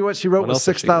 Really, what she wrote What was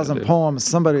else is she gonna 6,000 do? poems.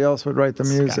 Somebody else would write the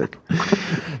music.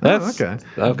 That's Okay.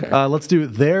 Okay. Let's do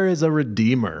There Is a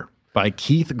Redeemer by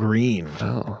Keith Green.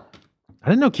 Oh. I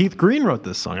didn't know Keith Green wrote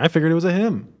this song. I figured it was a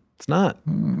hymn. It's not.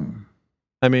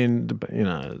 I mean, you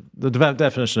know, the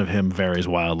definition of hymn varies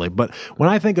wildly. But when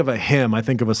I think of a hymn, I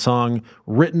think of a song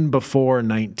written before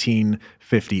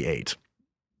 1958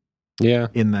 Yeah.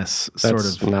 in this That's sort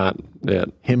of not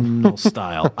it. hymnal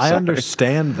style. I sorry.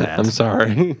 understand that. I'm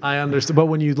sorry. I understand. But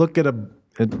when you look at a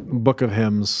book of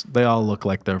hymns, they all look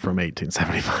like they're from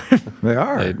 1875. They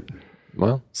are.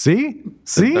 Well, See?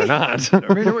 they're not.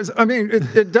 I mean,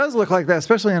 it does look like that,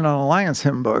 especially in an Alliance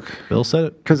hymn book, Bill said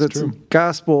it. because it's true.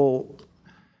 gospel.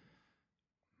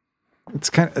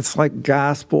 It's like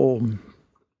gospel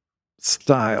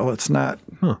style. It's not.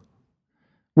 Huh.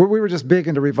 We were just big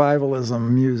into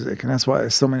revivalism music, and that's why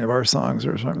so many of our songs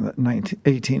are from the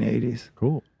 1880s.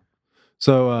 Cool.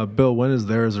 So, Bill, when is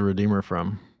There Is a Redeemer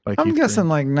from? By I'm Keith guessing Green?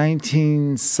 like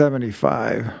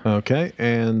 1975. Okay,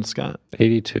 and Scott.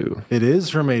 82. It is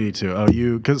from 82. Oh,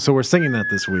 so we're singing that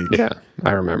this week. Yeah,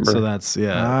 I remember. So that's,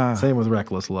 same with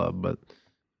Reckless Love, but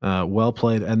well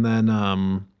played. And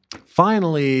then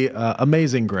finally,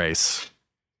 Amazing Grace.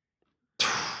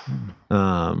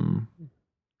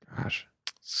 Gosh.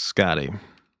 Scotty.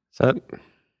 Is that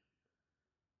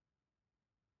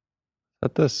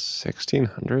the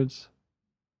 1600s?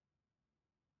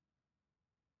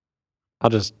 I'll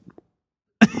just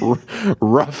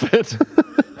rough it.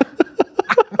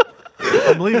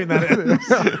 I'm leaving that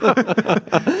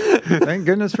Thank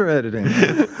goodness for editing.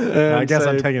 I guess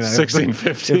I'm taking that.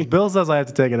 1650. If Bill says I have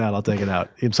to take it out, I'll take it out.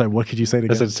 I'm sorry, what could you say I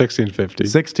again? said 1650.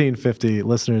 1650.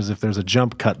 Listeners, if there's a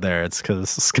jump cut there, it's because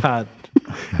Scott,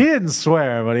 he didn't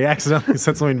swear, but he accidentally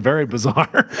said something very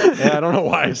bizarre. Yeah, I don't know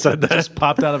why I said that. Just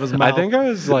popped out of his mouth. I think I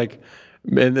was like,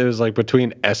 it was like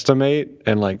between estimate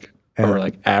and like, or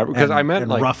like average. Because I meant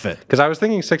like, rough it. Because I was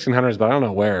thinking 1600s, but I don't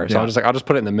know where. So I was just like, I'll just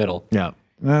put it in the middle. Yeah.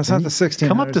 No, it's not the 1600s.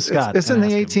 Come up to Scott It's in and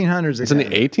the ask him. 1800s. It's in the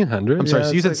 1800s? I'm sorry, Yeah,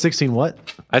 so you it's said like- 16 what?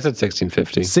 I said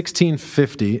 1650.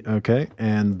 1650, okay.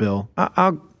 And Bill?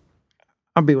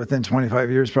 I'll be within 25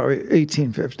 years, probably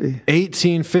 1850.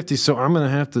 1850. So I'm going to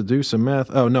have to do some math.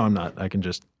 Oh, no, I'm not. I can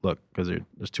just look because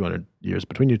there's 200 years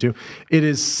between you two. It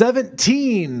is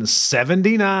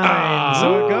 1779.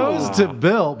 So it goes to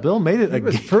Bill. Bill made it It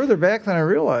was further back than I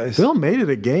realized. Bill made it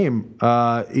a game.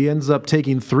 He ends up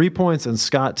taking 3 points and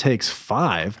Scott takes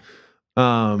 5.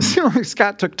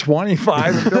 Scott took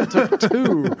 25 and Bill took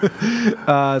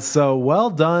 2. So well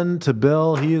done to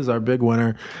Bill. He is our big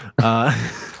winner.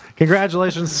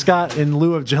 Congratulations, Scott. In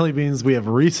lieu of jelly beans, we have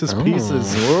Reese's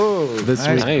Pieces this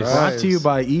week. Nice. Brought to you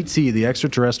by E.T., the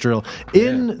extraterrestrial,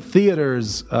 in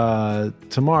theaters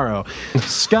tomorrow.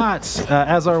 Scott,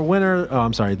 as our winner,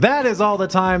 I'm sorry, that is all the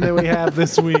time that we have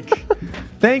this week.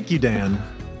 Thank you, Dan.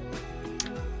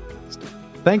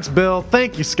 Thanks, Bill.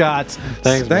 Thank you, Scott.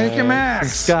 Thank you,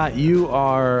 Max. Scott, you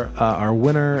are our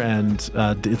winner, and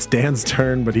it's Dan's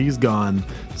turn, but he's gone.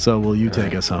 So will you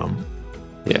take us home?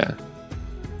 Yeah.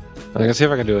 I'm gonna see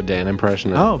if I can do a Dan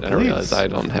impression. Oh, I don't please. realize I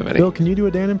don't have any. Bill, can you do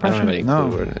a Dan I don't impression? have any No.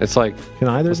 clue. It's like Can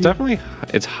either it's of you? definitely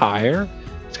it's higher.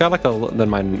 It's got like than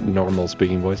my normal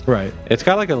speaking voice. Right. It's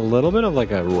got like a little bit of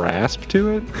like a rasp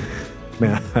to it.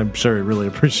 Man, I'm sure he really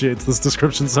appreciates this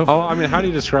description so far. Oh, I mean, how do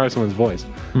you describe someone's voice?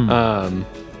 I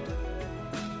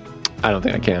don't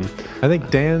think I can. I think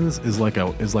Dan's is like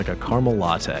a caramel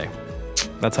latte.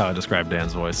 That's how I describe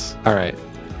Dan's voice. All right.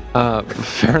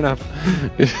 Fair enough.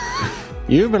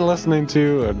 You've been listening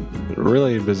to a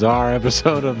really bizarre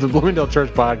episode of the Bloomingdale Church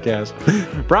Podcast,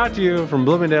 brought to you from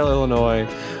Bloomingdale, Illinois,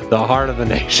 the heart of the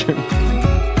nation.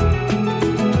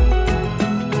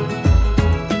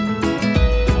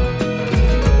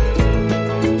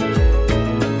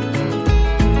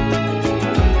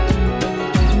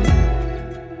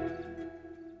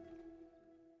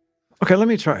 Okay, let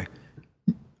me try.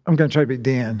 I'm going to try to be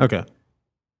Dan. Okay.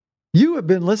 You have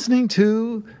been listening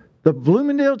to the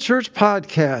Bloomingdale Church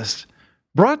Podcast,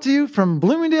 brought to you from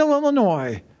Bloomingdale,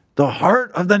 Illinois, the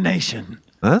heart of the nation.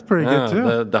 That's pretty good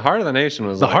too. The heart of the nation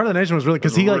was The heart of the nation was really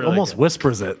because he like really almost good.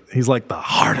 whispers it. He's like the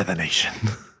heart of the nation.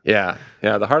 Yeah.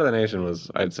 The heart of the nation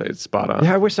was, I'd say, it's spot on.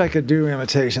 Yeah, I wish I could do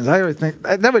imitations. I always think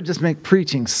that would just make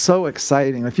preaching so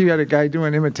exciting. If you had a guy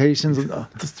doing imitations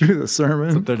through the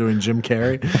sermon, They're doing Jim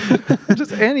Carrey.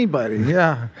 just anybody.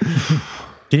 Yeah.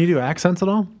 Can you do accents at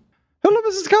all? Hello,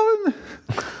 Mrs. Cullen.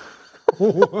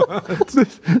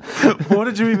 What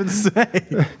did you even say?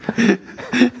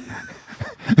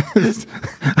 This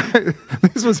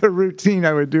was a routine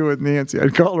I would do with Nancy.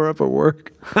 I'd call her up at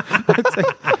work. I'd say,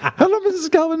 hello,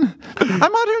 Mrs. Calvin.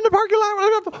 I'm out here in the parking lot.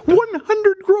 I have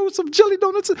 100 gross of jelly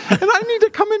donuts, and I need to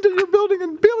come into your building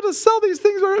and be able to sell these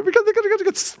things because they're going to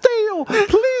get stale.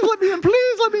 Please let me in.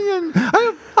 Please let me in. I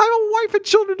have a wife and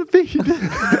children to feed.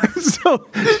 So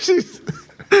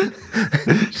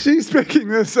she's picking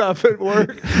this up at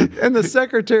work, and the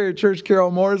secretary of church,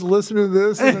 Carol Moore, is listening to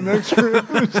this in the next room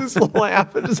and just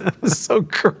laughing. It's so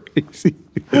crazy.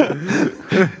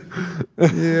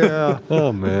 Yeah.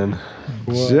 Oh, man.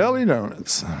 Jelly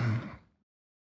donuts.